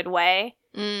lighthearted way?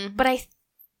 But I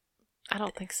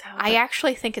don't think so. I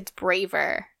actually think it's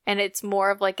braver, and it's more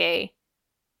of like a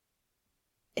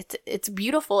it's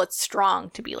beautiful, it's strong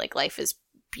to be like, life is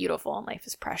beautiful and life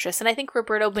is precious. And I think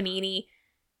Roberto Benigni,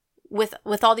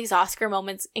 with all these Oscar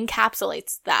moments,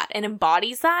 encapsulates that and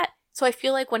embodies that. So I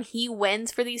feel like when he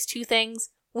wins for these two things,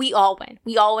 we all win.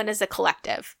 We all win as a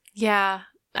collective. Yeah,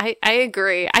 I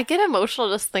agree. I get emotional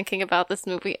just thinking about this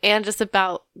movie and just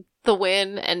about the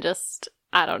win, and just,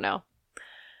 I don't know.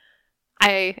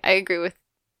 I agree with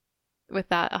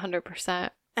that 100%.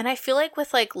 And I feel like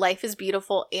with like Life is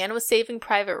Beautiful and with Saving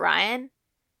Private Ryan,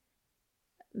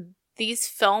 these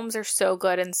films are so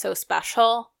good and so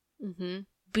special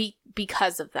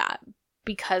because of that.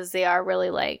 Because they are really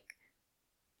like,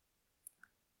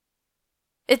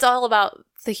 it's all about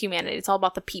the humanity. It's all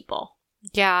about the people.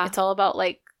 Yeah. It's all about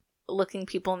like looking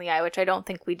people in the eye, which I don't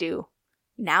think we do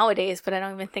nowadays, but I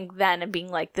don't even think then, and being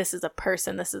like, this is a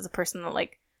person that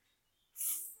like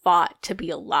fought to be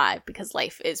alive because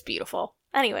life is beautiful.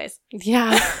 Anyways.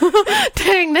 Yeah.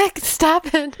 Dang, Nick, stop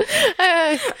it.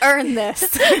 Earn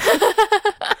this.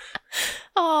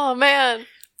 Oh, man.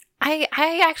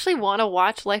 I actually want to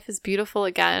watch Life is Beautiful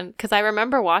again, because I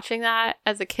remember watching that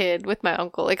as a kid with my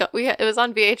uncle. Like, it was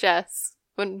on VHS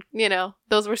when,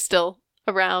 those were still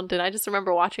around, and I just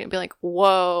remember watching it and being like,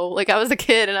 whoa. Like, I was a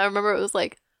kid, and I remember it was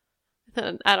like,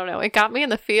 I don't know, it got me in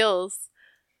the feels.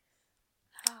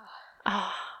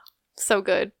 Oh, so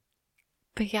good.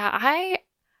 But yeah, I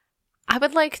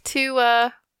would like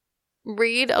to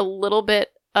read a little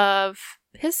bit of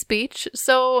his speech.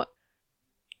 So,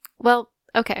 well,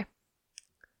 okay.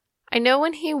 I know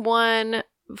when he won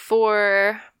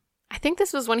for, I think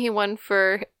this was when he won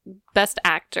for Best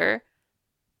Actor,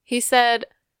 he said,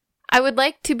 "I would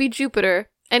like to be Jupiter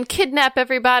and kidnap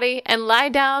everybody and lie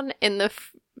down in the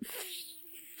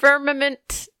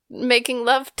firmament making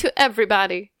love to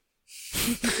everybody."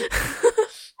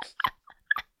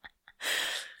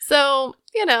 So,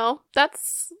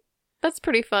 that's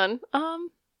pretty fun. Oh,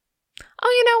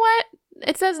 you know what?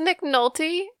 It says Nick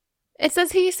Nolte. It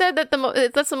says he said that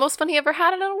that's the most fun he ever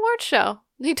had at an award show.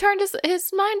 He turned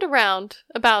his mind around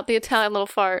about the Italian little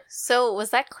fart. So,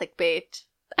 was that clickbait?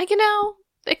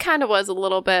 It kind of was a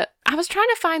little bit. I was trying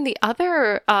to find the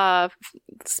other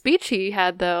speech he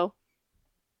had, though.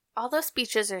 All those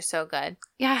speeches are so good.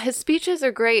 Yeah, his speeches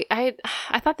are great. I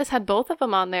thought this had both of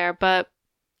them on there, but...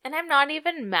 And I'm not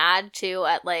even mad, too,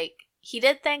 at, like... He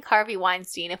did thank Harvey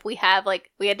Weinstein. If we have,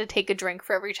 like... We had to take a drink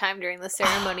for every time during the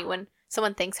ceremony when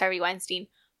someone thanks Harvey Weinstein.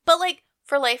 But, like,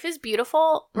 for Life is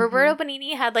Beautiful, Roberto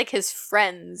Benigni had, like, his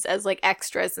friends as, like,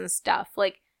 extras and stuff.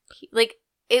 Like,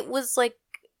 it was, like...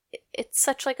 It's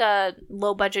such, like, a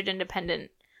low-budget independent...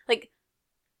 Like,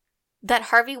 that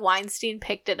Harvey Weinstein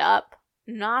picked it up.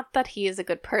 Not that he is a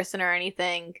good person or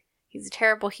anything. He's a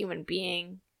terrible human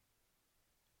being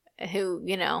who,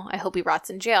 I hope he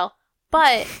rots in jail.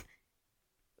 But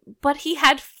he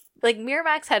had, like,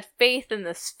 Miramax had faith in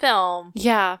this film.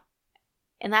 Yeah.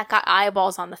 And that got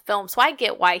eyeballs on the film. So I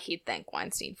get why he'd thank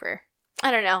Weinstein for, I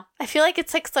don't know. I feel like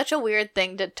it's, like, such a weird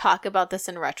thing to talk about this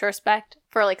in retrospect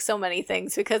for, like, so many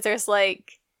things. Because there's,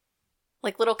 like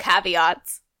little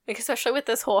caveats. Like, especially with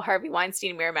this whole Harvey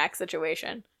Weinstein Miramax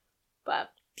situation.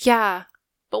 But yeah,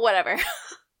 but whatever.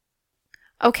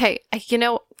 Okay,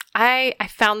 I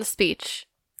found the speech.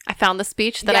 I found the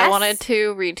speech that I wanted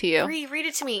to read to you. Read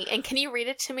it to me, and can you read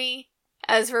it to me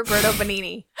as Roberto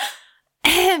Benigni?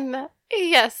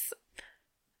 Yes.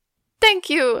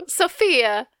 Thank you,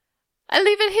 Sophia. I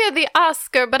leave it here, the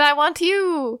Oscar, but I want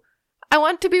you. I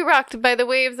want to be rocked by the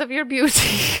waves of your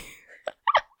beauty.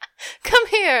 Come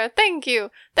here. Thank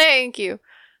you. Thank you.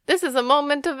 This is a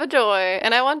moment of a joy,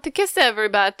 and I want to kiss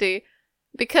everybody,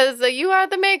 because you are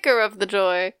the maker of the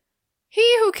joy. He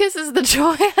who kisses the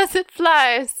joy as it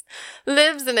flies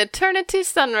lives in eternity's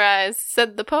sunrise,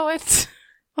 said the poet.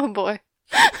 Oh boy.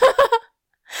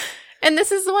 And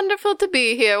this is wonderful to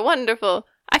be here, wonderful.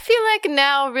 I feel like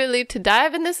now really to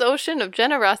dive in this ocean of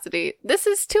generosity. This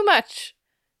is too much.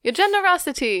 Your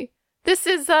generosity. This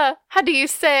is, how do you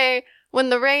say, when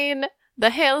the rain... The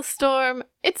hailstorm,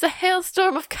 it's a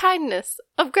hailstorm of kindness,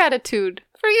 of gratitude,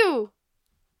 for you.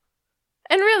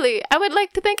 And really, I would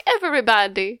like to thank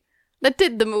everybody that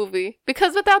did the movie,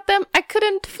 because without them, I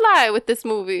couldn't fly with this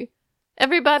movie.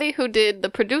 Everybody who did the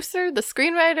producer, the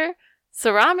screenwriter,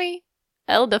 Sarami,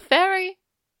 Elda Ferri,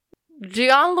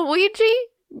 Gianluigi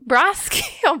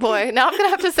Braschi. Oh boy, now I'm going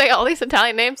to have to say all these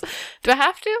Italian names. Do I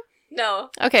have to? No.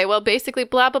 Okay, well, basically,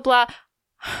 blah, blah, blah.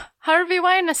 Harvey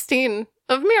Weinstein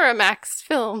of Miramax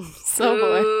Films.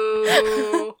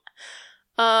 Oh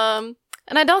boy.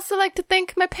 And I'd also like to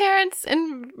thank my parents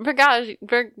in Vergaio?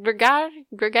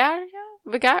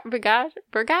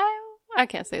 I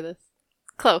can't say this.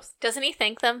 Close. Doesn't he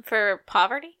thank them for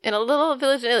poverty? In a little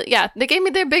village. Yeah, they gave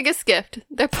me their biggest gift,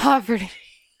 their poverty.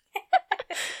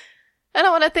 And I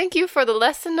want to thank you for the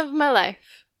lesson of my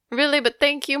life. Really, but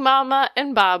thank you, Mama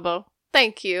and Babo.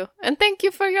 Thank you. And thank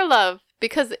you for your love.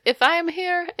 Because if I am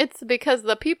here, it's because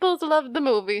the peoples love the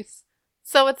movies.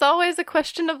 So it's always a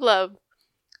question of love.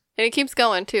 And it keeps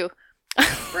going, too.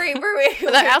 Brie.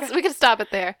 We can stop it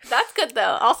there. That's good,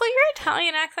 though. Also, your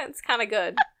Italian accent's kind of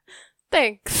good.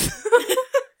 Thanks.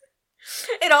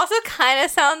 It also kind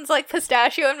of sounds like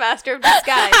Pistachio and Master of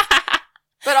Disguise.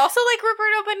 But also like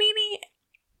Roberto Benigni.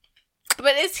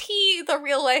 But is he the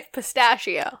real-life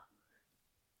Pistachio?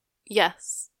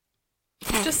 Yes.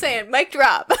 Just saying. Mic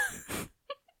drop.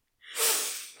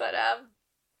 But,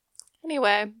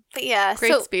 Anyway. But yeah.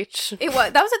 Great speech.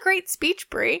 That was a great speech,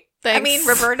 Brie. Thanks. I mean,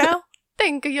 Roberto.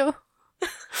 Thank you.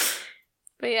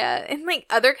 But yeah, and like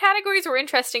other categories were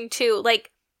interesting too.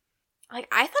 Like I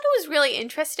thought it was really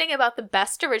interesting about the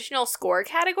best original score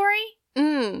category.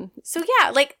 So yeah,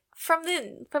 like from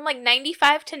like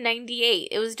 95 to 98,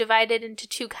 it was divided into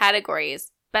two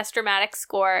categories: best dramatic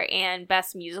score and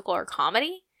best musical or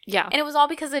comedy. Yeah. And it was all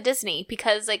because of Disney,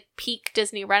 because like peak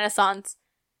Disney Renaissance,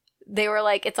 they were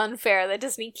like, it's unfair that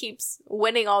Disney keeps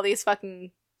winning all these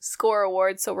fucking score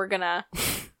awards, so we're gonna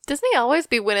Disney always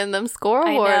be winning them score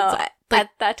I awards. know. At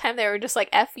that time, they were just like,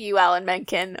 F you, Alan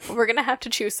Menken. We're gonna have to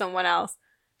choose someone else.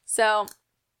 So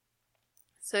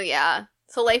yeah.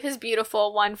 So Life is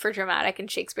Beautiful won for dramatic,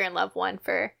 and Shakespeare in Love won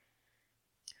for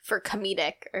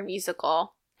comedic or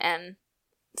musical. And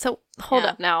So, hold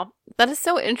up now. That is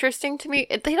so interesting to me.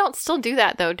 They don't still do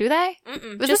that, though, do they?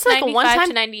 Was just this like a 95 one-time?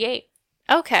 to 98.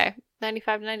 Okay.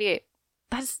 95 to 98.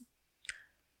 That's...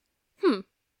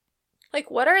 Like,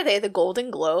 what are they? The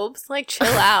Golden Globes? Like, chill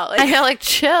out. I know, like,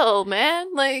 chill,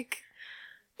 man. Like,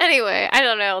 anyway, I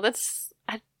don't know. That's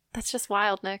just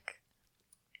wild, Nick.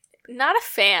 Not a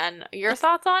fan. Your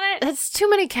thoughts on it? That's too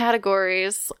many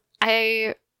categories.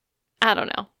 I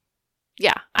don't know.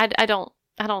 Yeah, I don't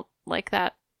like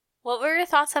that. What were your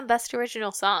thoughts on Best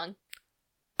Original Song?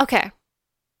 Okay.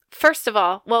 First of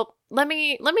all, well, let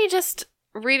me just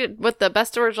read it what the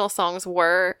best original songs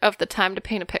were of the time to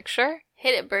paint a picture.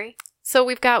 Hit it, Brie. So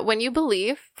we've got When You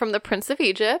Believe from The Prince of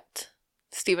Egypt,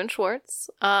 Stephen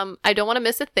Schwartz. I Don't Want to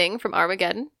Miss a Thing from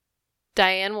Armageddon,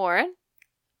 Diane Warren.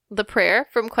 The Prayer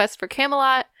from Quest for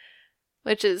Camelot,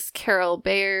 which is Carol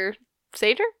Bayer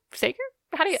Sager?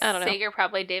 How do you? I don't know. Sager,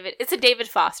 probably David. It's a David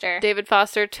Foster. David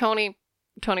Foster, Tony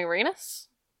Renas,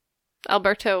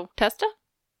 Alberto Testa.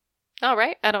 All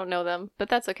right, I don't know them, but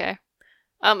that's okay.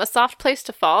 A Soft Place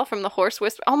to Fall from The Horse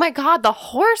Whisperer. Oh my God, The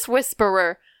Horse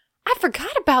Whisperer. I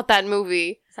forgot about that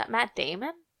movie. Is that Matt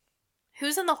Damon?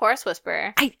 Who's in The Horse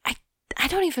Whisperer? I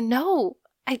don't even know.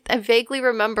 I vaguely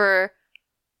remember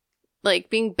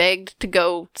like being begged to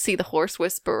go see The Horse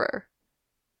Whisperer.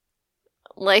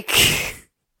 Like,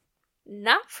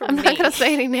 not from I'm me. not gonna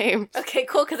say any names. Okay,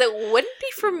 cool, because it wouldn't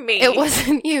be from me. It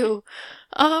wasn't you.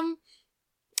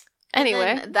 Anyway,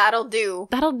 And then That'll Do.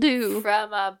 That'll Do.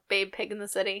 From Babe Pig in the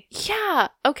City. Yeah.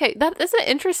 Okay, that is an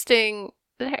interesting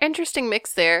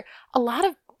mix there. A lot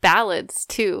of ballads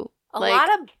too. A lot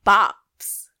of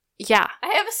bops. Yeah. I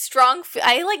have a strong...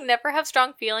 I, like, never have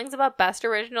strong feelings about Best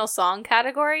Original Song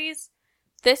categories.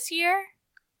 This year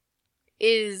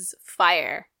is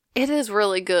fire. It is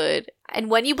really good. And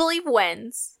When You Believe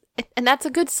wins. And that's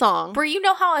a good song. Brie, you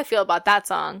know how I feel about that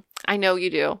song. I know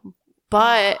you do.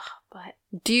 But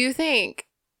do you think,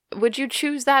 would you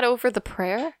choose that over The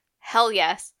Prayer? Hell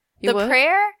yes. You The would?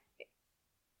 Prayer,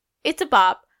 it's a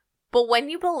bop. But When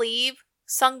You Believe,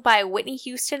 sung by Whitney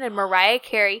Houston and Mariah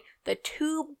Carey, the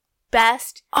two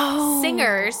best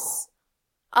singers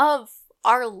of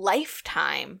our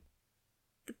lifetime.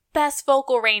 The best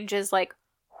vocal ranges, like,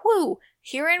 whoo,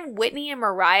 hearing Whitney and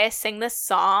Mariah sing this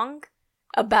song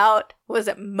about, was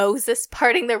it Moses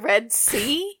parting the Red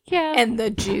Sea? Yeah. And the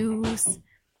Jews.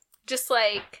 Just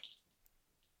like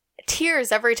tears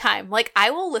every time. Like, I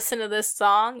will listen to this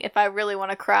song if I really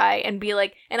want to cry and be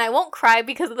like, and I won't cry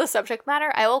because of the subject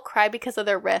matter, I will cry because of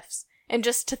their riffs. And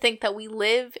just to think that we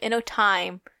live in a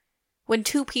time when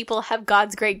two people have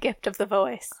God's great gift of the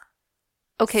voice.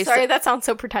 Okay, Sorry, that sounds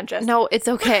so pretentious. No, it's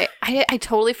okay. I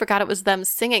totally forgot it was them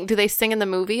singing. Do they sing in the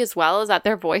movie as well? Is that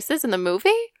their voices in the movie?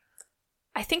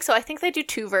 I think so. I think they do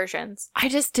two versions. I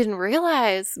just didn't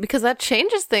realize, because that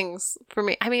changes things for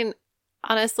me. I mean,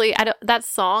 honestly, that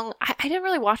song, I didn't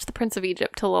really watch The Prince of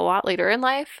Egypt till a lot later in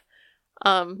life.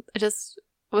 I just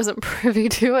wasn't privy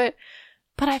to it.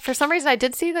 But for some reason, I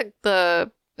did see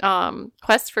the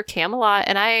Quest for Camelot,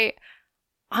 and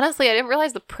honestly, I didn't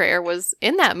realize The Prayer was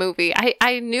in that movie.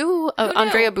 I knew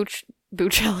Andrea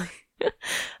Bocelli.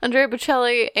 Andrea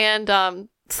Bocelli and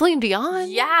Celine Dion.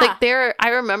 Yeah. Like I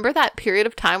remember that period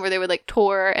of time where they would like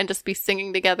tour and just be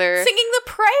singing together. Singing the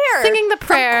prayer. Singing the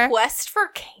prayer. From Quest for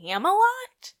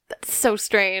Camelot? That's so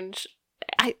strange.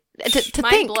 To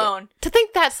Mind think, blown. To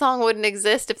think that song wouldn't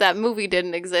exist if that movie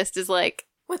didn't exist is like...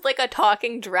 With like a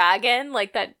talking dragon,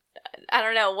 like that. I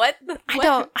don't know what. I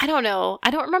don't know.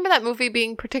 I don't remember that movie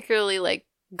being particularly like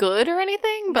good or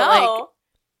anything, but No. like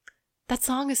that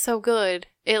song is so good.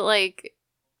 It like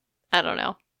I don't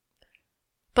know.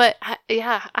 But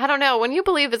yeah, I don't know. When You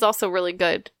Believe is also really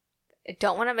good. I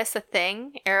Don't Want to Miss a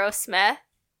Thing. Aerosmith.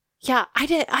 Yeah, I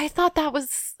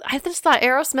just thought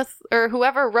Aerosmith or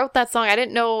whoever wrote that song, I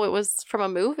didn't know it was from a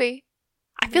movie.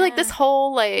 I feel like this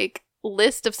whole like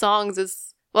list of songs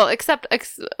is, well, except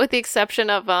with the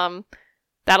exception of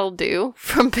That'll Do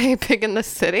from Babe Pig in the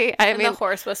City. I mean, The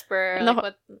Horse Whisperer.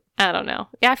 and I don't know.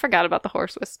 Yeah, I forgot about The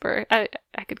Horse Whisperer. I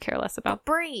could care less about.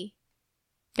 Brie.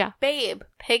 Yeah. Babe,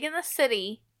 Pig in the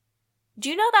City. Do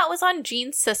you know that was on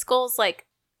Gene Siskel's like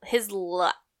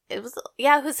it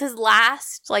was his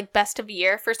last like best of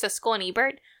year for Siskel and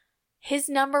Ebert. His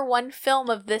number one film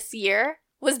of this year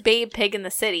was Babe, Pig in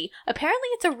the City. Apparently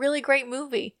it's a really great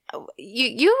movie.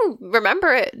 You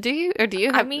remember it, do you? Or do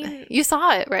you have, I mean, you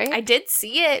saw it, right? I did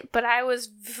see it, but I was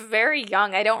very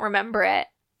young. I don't remember it.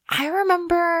 I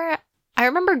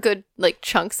remember good like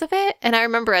chunks of it, and I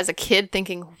remember as a kid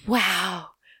thinking, wow.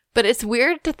 But it's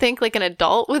weird to think like an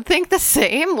adult would think the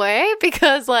same way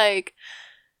because like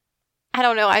I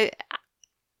don't know.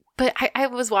 I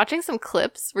was watching some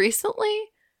clips recently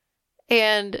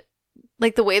and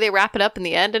like the way they wrap it up in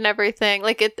the end and everything,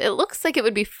 like it looks like it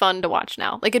would be fun to watch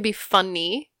now. Like it'd be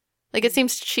funny. Like it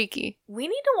seems cheeky. We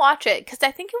need to watch it because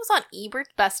I think it was on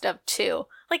Ebert's Best of too.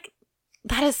 Like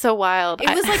that is so wild. It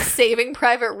was like Saving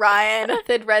Private Ryan,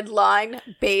 Thin Red Line,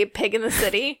 Babe, Pig in the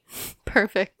City.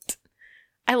 Perfect.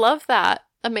 I love that.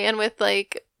 A man with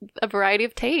like a variety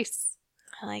of tastes.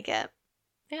 I like it.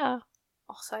 Yeah.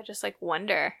 Also, I just like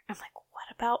wonder. I'm like, what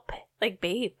about like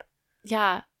Babe?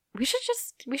 Yeah. We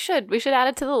should add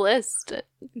it to the list. The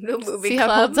movie See club.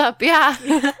 how it holds up. Yeah.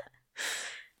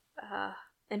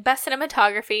 And best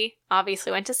cinematography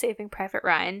obviously went to Saving Private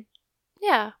Ryan.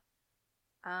 Yeah.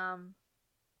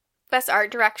 Best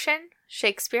art direction,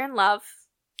 Shakespeare in Love.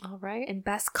 All right. And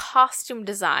best costume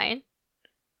design,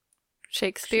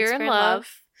 Shakespeare in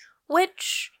Love.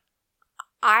 Which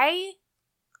I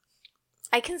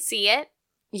can see it.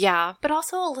 Yeah. But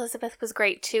also Elizabeth was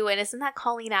great too. And isn't that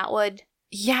Colleen Atwood?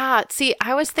 Yeah. See,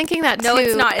 I was thinking that too. No,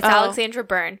 it's not. It's Alexandra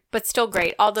Byrne. But still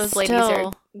great. All those ladies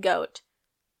are goat.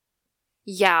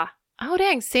 Yeah. Oh,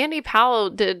 dang. Sandy Powell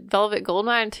did Velvet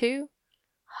Goldmine too.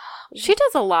 She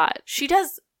does a lot. She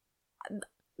does.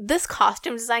 This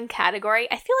costume design category,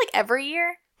 I feel like every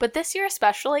year, but this year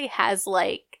especially, has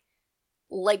like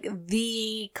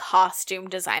the costume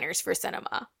designers for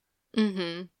cinema.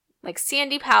 Mm-hmm. Like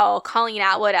Sandy Powell, Colleen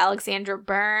Atwood, Alexandra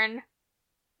Byrne.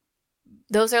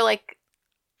 Those are like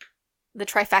the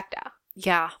trifecta.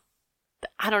 Yeah.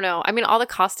 I don't know. I mean, all the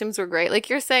costumes were great. Like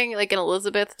you're saying, like in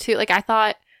Elizabeth too. Like I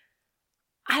thought,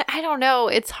 I don't know.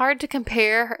 It's hard to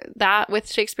compare that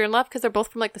with Shakespeare in Love because they're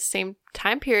both from like the same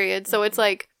time period. So it's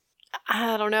like,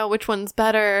 I don't know which one's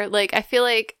better. Like I feel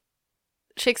like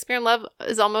Shakespeare in Love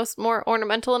is almost more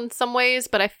ornamental in some ways,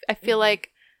 but I feel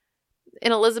like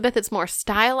in Elizabeth it's more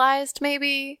stylized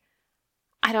maybe.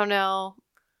 I don't know.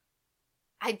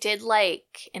 I did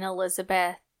like in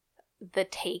Elizabeth the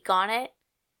take on it.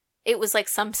 It was like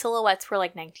some silhouettes were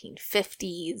like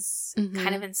 1950s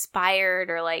kind of inspired,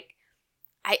 or like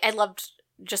I loved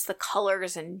just the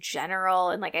colors in general,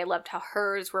 and like I loved how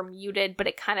hers were muted, but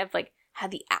it kind of like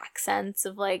had the accents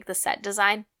of like the set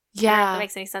design. Yeah. I don't know if that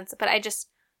makes any sense. But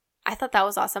I thought that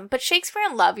was awesome. But Shakespeare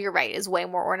in Love, you're right, is way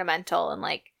more ornamental and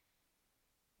like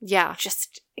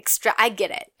just extra. I get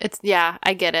it.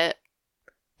 I get it.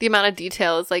 The amount of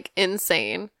detail is like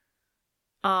insane.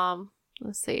 Let's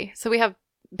see. So we have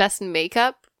best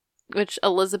makeup, which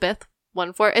Elizabeth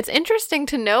won for. It's interesting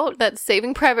to note that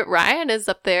Saving Private Ryan is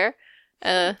up there.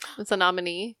 It's a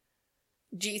nominee.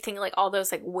 Do you think like all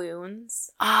those like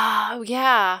wounds? Oh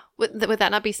yeah. Would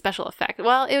that not be special effect?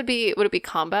 Well, would it be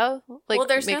combo? Like, well,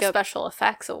 there's makeup? no special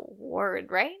effects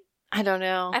award, right? I don't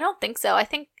know. I don't think so. I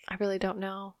really don't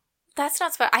know. That's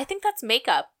not I think that's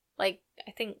makeup. Like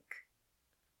I think.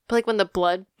 But like when the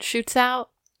blood shoots out,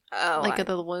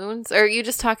 the wounds, or are you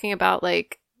just talking about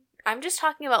like? I'm just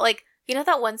talking about like, you know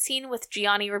that one scene with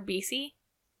Gianni Ribisi?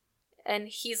 And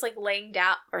he's like laying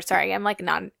down, or sorry, I'm like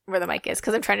not where the mic is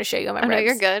because I'm trying to show you my ribs. No,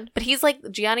 you're good. But he's like,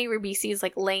 Gianni Ribisi is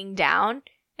like laying down,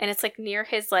 and it's like near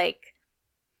his like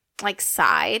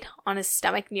side on his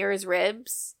stomach near his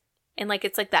ribs. and like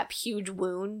it's like that huge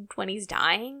wound when he's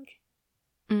dying.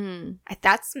 Mm.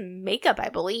 That's makeup, I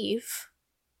believe.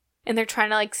 And they're trying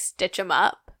to like stitch him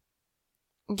up.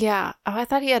 Yeah. Oh, I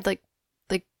thought he had like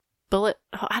bullet.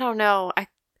 Oh, I don't know. I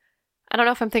don't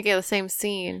know if I'm thinking of the same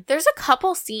scene. There's a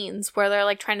couple scenes where they're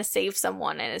like trying to save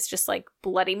someone and it's just like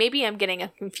bloody. Maybe I'm getting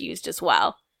confused as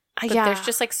well. But Yeah. there's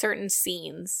just like certain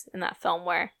scenes in that film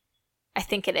where I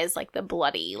think it is like the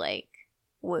bloody like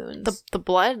wounds. The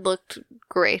blood looked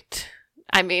great.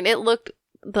 I mean, it looked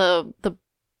the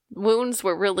wounds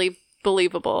were really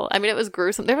believable. I mean, it was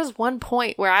gruesome. There was one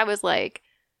point where I was like,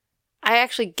 I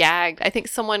actually gagged. I think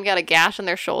someone got a gash on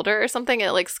their shoulder or something and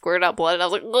it like squirted out blood and I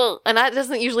was like, ugh. And that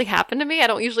doesn't usually happen to me. I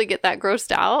don't usually get that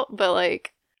grossed out, but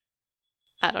like,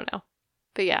 I don't know.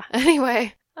 But yeah,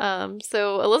 anyway.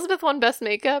 So Elizabeth won Best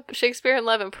Makeup. Shakespeare in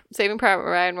Love and Saving Private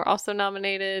Ryan were also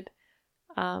nominated.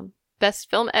 Best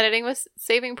Film Editing was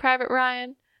Saving Private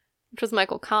Ryan, which was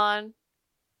Michael Kahn.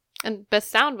 And Best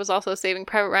Sound was also Saving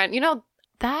Private Ryan. You know,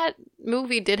 that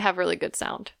movie did have really good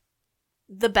sound.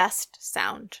 The best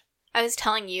sound. I was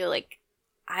telling you, like,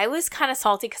 I was kind of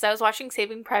salty because I was watching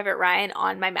Saving Private Ryan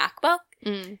on my MacBook.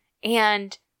 Mm.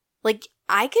 And, like,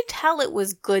 I could tell it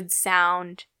was good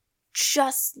sound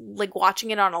just, like, watching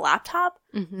it on a laptop.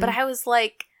 Mm-hmm. But I was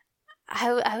like,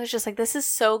 I was just like, this is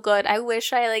so good. I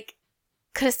wish I, like,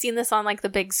 could have seen this on, like, the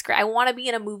big screen. I want to be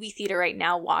in a movie theater right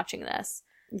now watching this.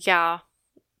 Yeah.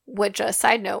 Which,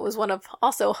 side note, was one of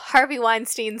also Harvey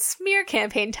Weinstein's smear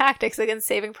campaign tactics against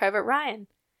Saving Private Ryan.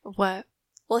 What?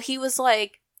 Well, he was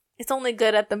like, it's only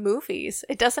good at the movies.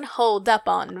 It doesn't hold up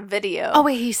on video. Oh,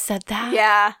 wait, he said that?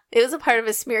 Yeah. It was a part of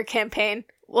his smear campaign.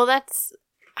 Well,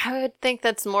 I would think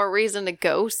that's more reason to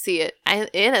go see it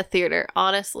in a theater,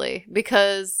 honestly,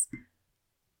 because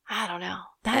I don't know.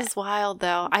 That is wild,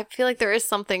 though. I feel like there is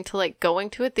something to like going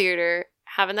to a theater,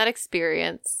 having that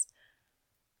experience.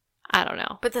 I don't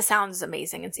know. But the sound is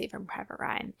amazing in Saving Private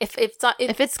Ryan. If it's that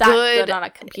good on a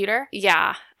computer.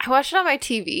 Yeah. I watched it on my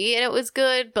TV and it was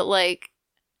good, but like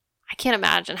I can't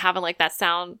imagine having like that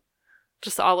sound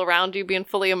just all around you being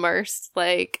fully immersed.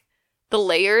 Like the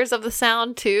layers of the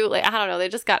sound too. Like I don't know, they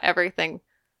just got everything.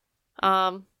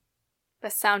 The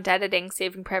sound editing,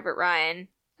 Saving Private Ryan.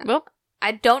 Well,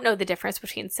 I don't know the difference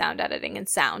between sound editing and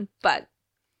sound, but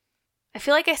I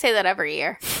feel like I say that every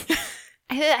year.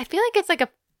 I feel like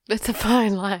it's a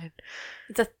fine line.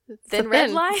 It's a thin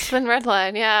red line? Thin red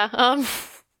line, yeah.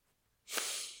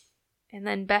 And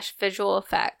then Best Visual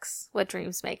Effects, What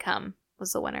Dreams May Come,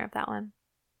 was the winner of that one.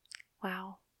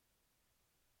 Wow.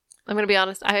 I'm going to be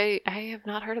honest, I have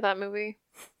not heard of that movie.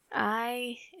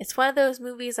 It's one of those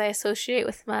movies I associate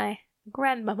with my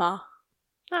grandmama.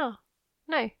 Oh,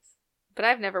 nice. But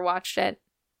I've never watched it.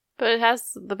 But it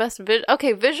has the best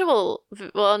visual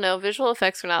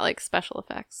effects are not like special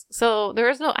effects. So there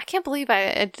is no, I can't believe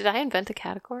did I invent a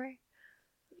category?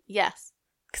 Yes.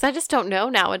 Because I just don't know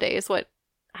nowadays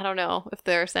I don't know if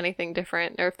there's anything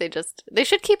different or if they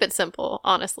should keep it simple,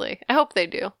 honestly. I hope they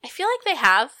do. I feel like they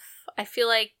have. I feel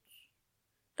like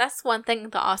that's one thing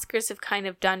the Oscars have kind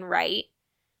of done right.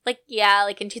 Like, yeah,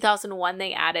 like in 2001,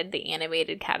 they added the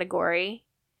animated category.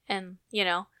 And, you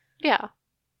know. Yeah.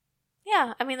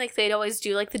 Yeah, I mean, like, they'd always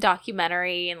do, like, the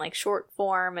documentary and, like, short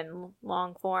form and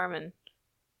long form and,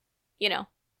 you know,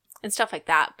 and stuff like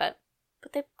that. But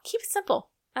they keep it simple.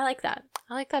 I like that.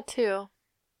 I like that, too.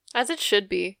 As it should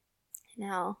be.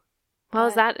 No. Well,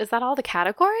 is that all the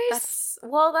categories? That's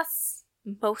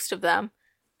most of them.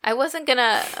 I wasn't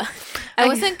gonna,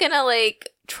 like,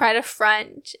 try to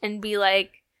front and be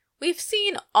like, we've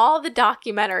seen all the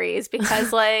documentaries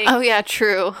because, like... Oh, yeah,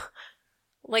 true.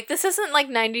 Like, this isn't like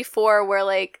 94 where,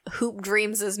 like, Hoop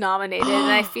Dreams is nominated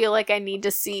and I feel like I need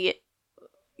to see,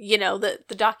 you know, the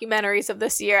documentaries of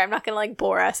this year. I'm not gonna, like,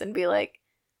 bore us and be like,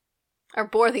 or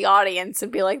bore the audience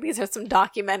and be like, these are some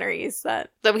documentaries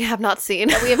that we have not seen.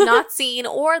 That we have not seen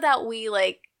or that we,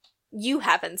 like, you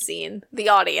haven't seen, the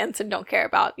audience, and don't care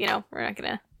about, you know, we're not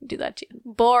gonna do that to you.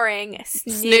 Boring.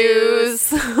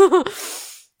 Snooze.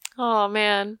 Oh,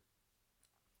 man.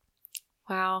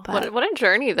 Wow. But What a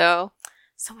journey, though.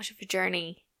 So much of a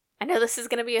journey. I know this is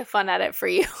going to be a fun edit for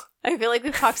you. I feel like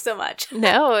we've talked so much.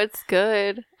 No, it's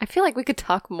good. I feel like we could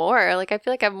talk more. Like, I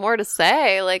feel like I have more to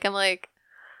say. Like, I'm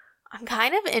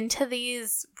kind of into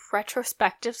these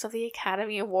retrospectives of the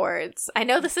Academy Awards. I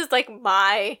know this is like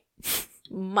my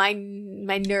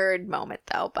nerd moment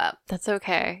though, but that's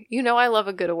okay. You know I love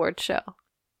a good award show.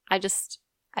 I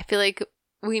feel like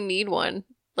we need one,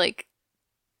 like,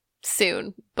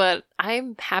 soon. But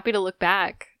I'm happy to look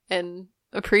back and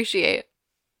appreciate.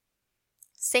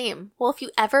 Same. Well, if you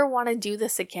ever want to do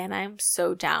this again, I'm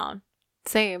so down.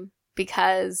 Same.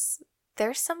 Because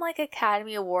there's some like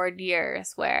Academy Award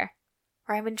years where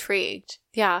I'm intrigued.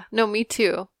 Yeah. No, me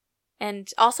too. And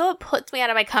also it puts me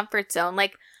out of my comfort zone.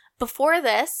 Like before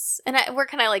this, and we're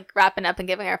kind of like wrapping up and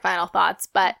giving our final thoughts,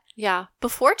 but Yeah.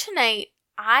 before tonight,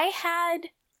 I had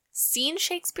seen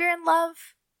Shakespeare in Love,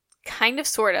 kind of,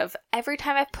 sort of. Every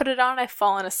time I've put it on, I've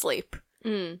fallen asleep.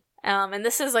 And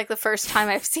this is like the first time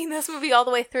I've seen this movie all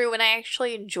the way through, and I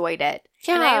actually enjoyed it.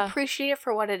 Yeah. And I appreciate it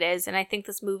for what it is, and I think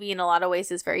this movie in a lot of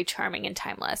ways is very charming and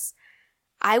timeless.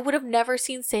 I would have never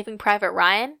seen Saving Private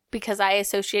Ryan because I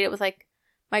associate it with like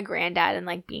my granddad and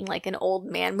like being like an old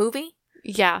man movie.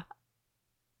 Yeah.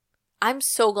 I'm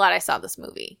so glad I saw this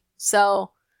movie.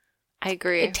 So I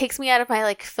agree. it takes me out of my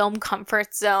like film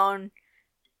comfort zone,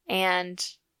 and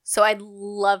so I'd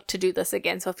love to do this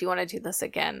again. So if you want to do this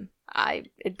again,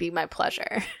 it'd be my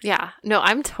pleasure. Yeah. No,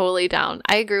 I'm totally down.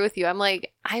 I agree with you. I'm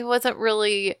like, I wasn't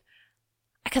really,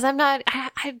 because I'm not,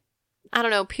 I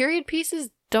don't know, period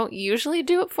pieces don't usually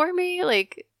do it for me.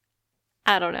 Like,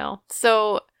 I don't know.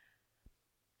 So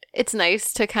it's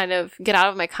nice to kind of get out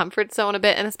of my comfort zone a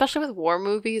bit. And especially with war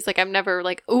movies, like I'm never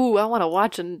like, ooh, I want to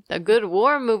watch a good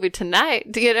war movie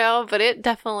tonight, you know? But it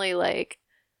definitely like,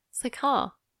 it's like,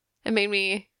 huh. It made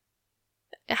me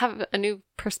have a new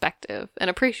perspective and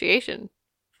appreciation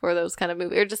for those kind of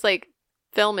movies, or just like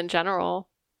film in general.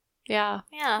 Yeah.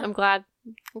 Yeah. I'm glad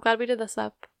we did this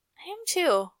up. I am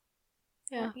too.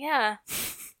 Yeah. Yeah.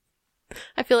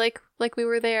 I feel like we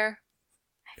were there.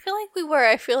 I feel like we were.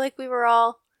 I feel like we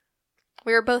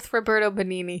were both Roberto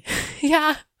Benigni.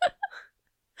 Yeah.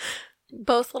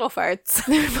 Both little farts.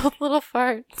 They're both little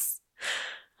farts.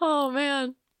 Oh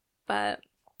man. But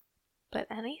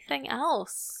anything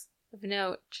else of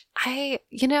note?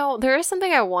 There is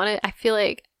something I feel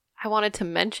like I wanted to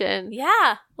mention.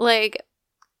 Yeah. Like,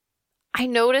 I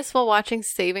noticed while watching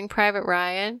Saving Private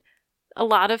Ryan, a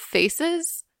lot of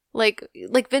faces, like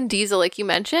Vin Diesel, like you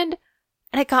mentioned,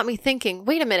 and it got me thinking,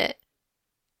 wait a minute,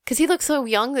 because he looks so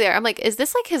young there. I'm like, is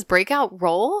this like his breakout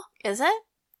role? Is it?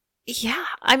 Yeah.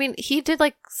 I mean, he did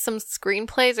like some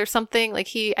screenplays or something. Like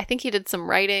I think he did some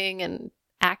writing and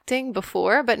acting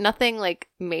before, but nothing like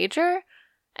major.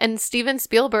 And Steven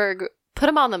Spielberg put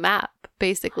him on the map,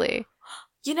 basically.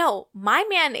 You know, my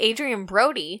man Adrian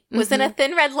Brody was in A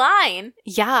Thin Red Line.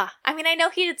 Yeah. I mean, I know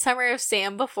he did Summer of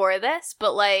Sam before this,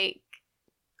 but like,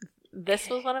 this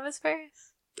was one of his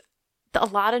first. A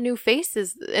lot of new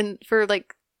faces and for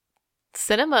like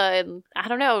cinema, and I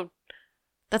don't know.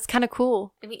 That's kind of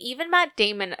cool. I mean, even Matt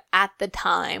Damon at the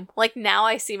time, like now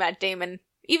I see Matt Damon,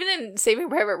 even in Saving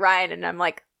Private Ryan, and I'm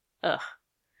like, ugh.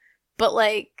 But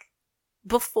like,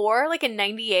 before, like in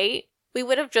 98, we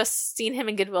would have just seen him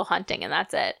in Good Will Hunting, and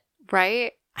that's it.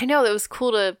 Right? I know, it was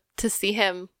cool to see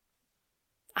him.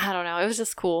 I don't know. It was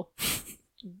just cool.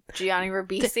 Gianni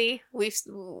Ribisi,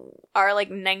 our like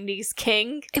 90s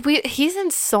king. He's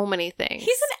in so many things.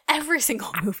 He's in every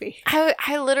single movie.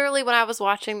 I literally, when I was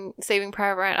watching Saving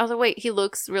Private Ryan, I was like, wait, he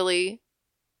looks really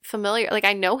familiar. Like,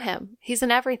 I know him. He's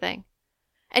in everything.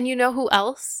 And you know who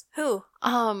else? Who?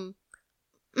 Paul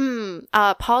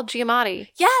Giamatti.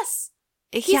 Yes!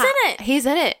 He's in it! He's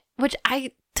in it, which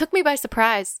took me by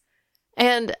surprise.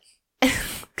 And,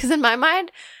 because in my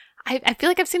mind, I feel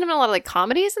like I've seen him in a lot of like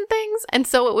comedies and things, and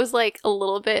so it was like a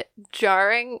little bit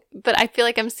jarring, but I feel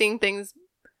like I'm seeing things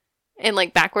in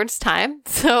like backwards time.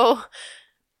 So,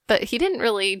 but he didn't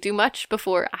really do much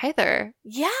before either.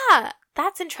 Yeah,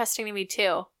 that's interesting to me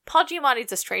too. Paul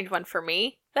Giamatti's a strange one for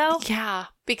me, though. Yeah.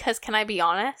 Because, can I be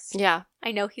honest? Yeah.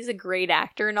 I know he's a great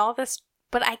actor and all this,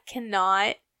 but I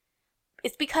cannot.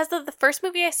 It's because of the first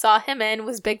movie I saw him in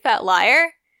was Big Fat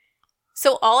Liar.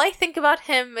 So all I think about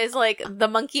him is like the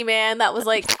monkey man that was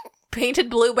like painted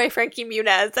blue by Frankie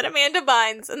Muniz and Amanda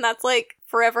Bynes, and that's like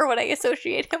forever what I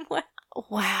associate him with.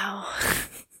 Wow.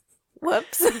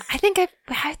 Whoops. I think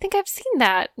I've seen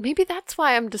that. Maybe that's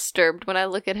why I'm disturbed when I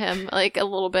look at him like a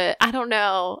little bit. I don't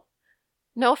know.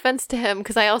 No offense to him,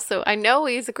 because I know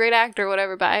he's a great actor or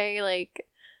whatever, but I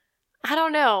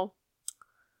don't know.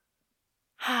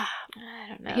 I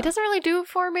don't know. He doesn't really do it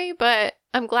for me, but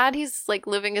I'm glad he's like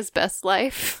living his best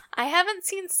life. I haven't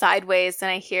seen Sideways,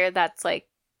 and I hear that's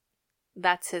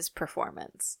his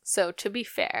performance. So to be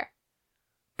fair.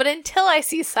 But until I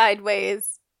see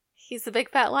Sideways, he's the Big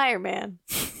Fat Liar man.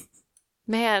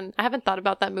 Man, I haven't thought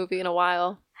about that movie in a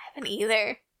while. I haven't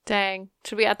either. Dang.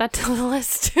 Should we add that to the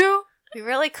list too? We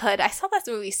really could. I saw this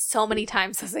movie so many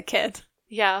times as a kid.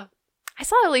 Yeah. I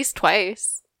saw it at least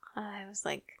twice. I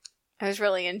was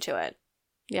really into it.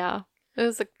 Yeah. It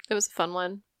was a fun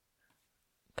one.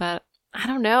 But I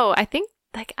don't know. I think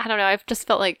I don't know. I've just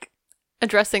felt like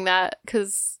addressing that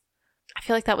because I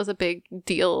feel like that was a big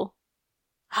deal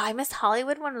I miss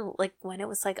Hollywood when it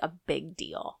was like a big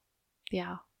deal.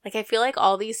 Yeah. Like, I feel like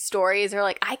all these stories are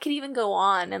like, I could even go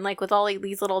on and like with all like,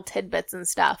 these little tidbits and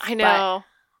stuff. I know.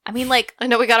 But, I mean, like, I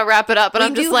know we got to wrap it up, but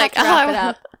I'm just like, wrap it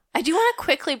up. I do want to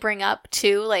quickly bring up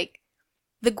too, like,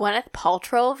 the Gwyneth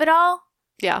Paltrow of it all.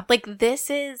 Yeah. Like, this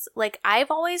is like, I've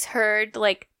always heard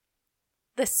like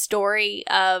the story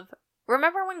of,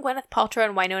 remember when Gwyneth Paltrow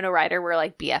and Winona Ryder were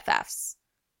like BFFs?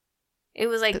 It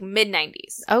was like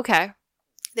mid-90s. Okay.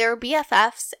 They were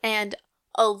BFFs, and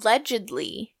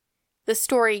allegedly, the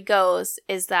story goes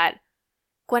is that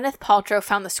Gwyneth Paltrow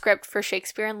found the script for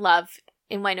Shakespeare in Love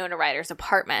in Winona Ryder's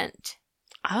apartment.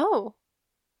 Oh.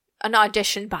 An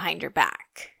audition behind her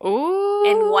back. Ooh.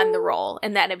 And won the role,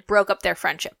 and that it broke up their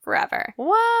friendship forever.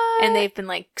 What? And they've been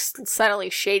like subtly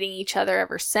shading each other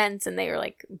ever since, and they were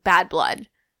like bad blood.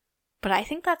 But I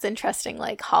think that's interesting,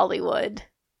 like Hollywood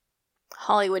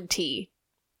tea.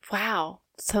 Wow.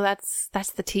 So that's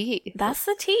the tea. That's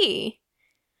the tea.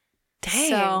 Dang.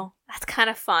 So that's kind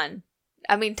of fun.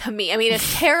 I mean, to me,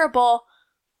 it's terrible.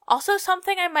 Also,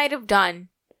 something I might have done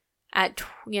at,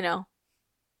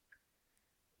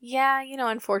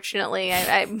 unfortunately,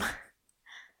 I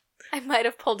might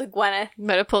have pulled a Gwyneth.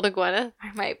 Might have pulled a Gwyneth.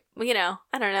 I might,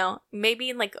 I don't know. Maybe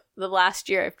in like the last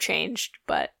year I've changed,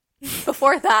 but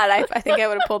before that, I think I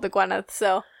would have pulled a Gwyneth.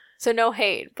 So no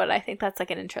hate, but I think that's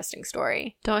like an interesting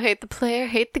story. Don't hate the player,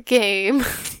 hate the game.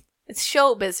 It's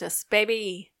show business,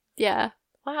 baby. Yeah.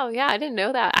 Wow. Yeah, I didn't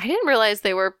know that. I didn't realize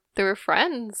they were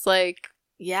friends. Like,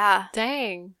 yeah.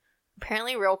 dang.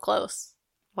 Apparently, real close.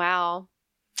 Wow.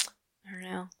 I don't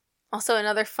know. Also,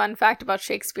 another fun fact about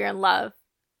Shakespeare in Love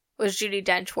was Judi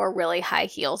Dench wore really high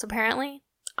heels, apparently.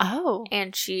 Oh.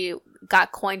 And she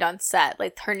got coined on set.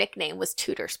 Like, her nickname was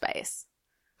Tudor Spice.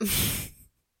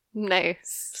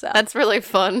 Nice. So that's really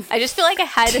fun. I just feel like I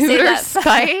had to say Tudor that.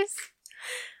 Spice?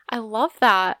 I love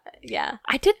that. Yeah.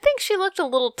 I did think she looked a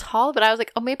little tall, but I was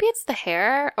like, oh, maybe it's the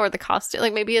hair or the costume.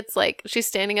 Like, maybe it's like she's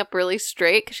standing up really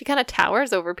straight because she kind of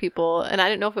towers over people. And I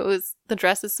didn't know if it was the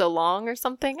dress is so long or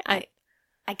something.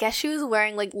 I guess she was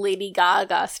wearing like Lady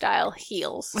Gaga style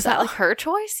heels. Was that like her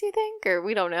choice, you think? Or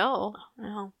we don't know.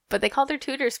 No. But they called her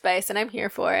Tudor Spice, and I'm here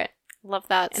for it. Love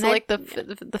that. And so like the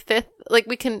fifth, like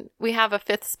we have a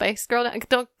fifth Spice Girl now.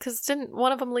 Because didn't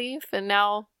one of them leave? And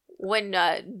now when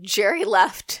Jerry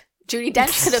left, Judi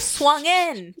Dench could have swung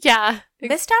in. Yeah.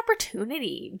 Missed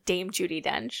opportunity, Dame Judi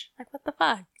Dench. Like, what the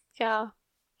fuck? Yeah.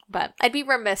 But I'd be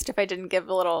remiss if I didn't give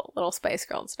a little Spice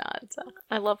Girls nod. So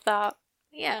I love that.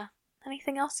 Yeah.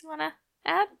 Anything else you want to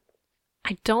add?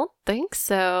 I don't think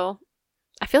so.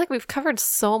 I feel like we've covered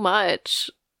so much.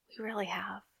 We really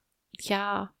have.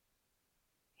 Yeah.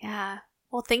 Yeah.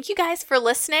 Well, thank you guys for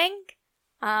listening.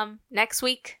 Next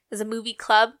week is a movie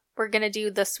club. We're going to do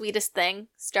The Sweetest Thing,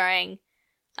 starring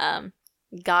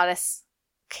Goddess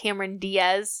Cameron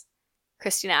Diaz,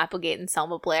 Christina Applegate, and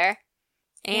Selma Blair.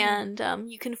 And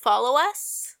you can follow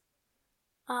us.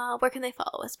 Where can they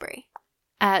follow us, Brie?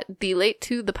 At the Late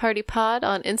to the Party Pod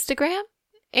on Instagram.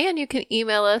 And you can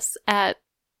email us at,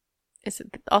 is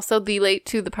it also the Late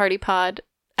to the Party Pod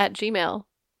at Gmail.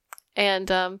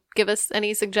 And give us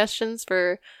any suggestions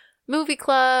for movie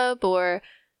club, or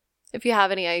if you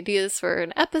have any ideas for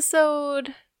an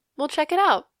episode, we'll check it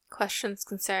out. Questions,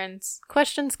 concerns.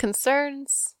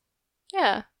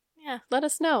 Yeah. Yeah. Let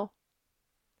us know.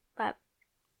 But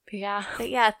yeah.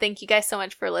 yeah, thank you guys so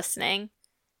much for listening.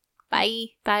 Bye.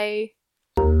 Bye.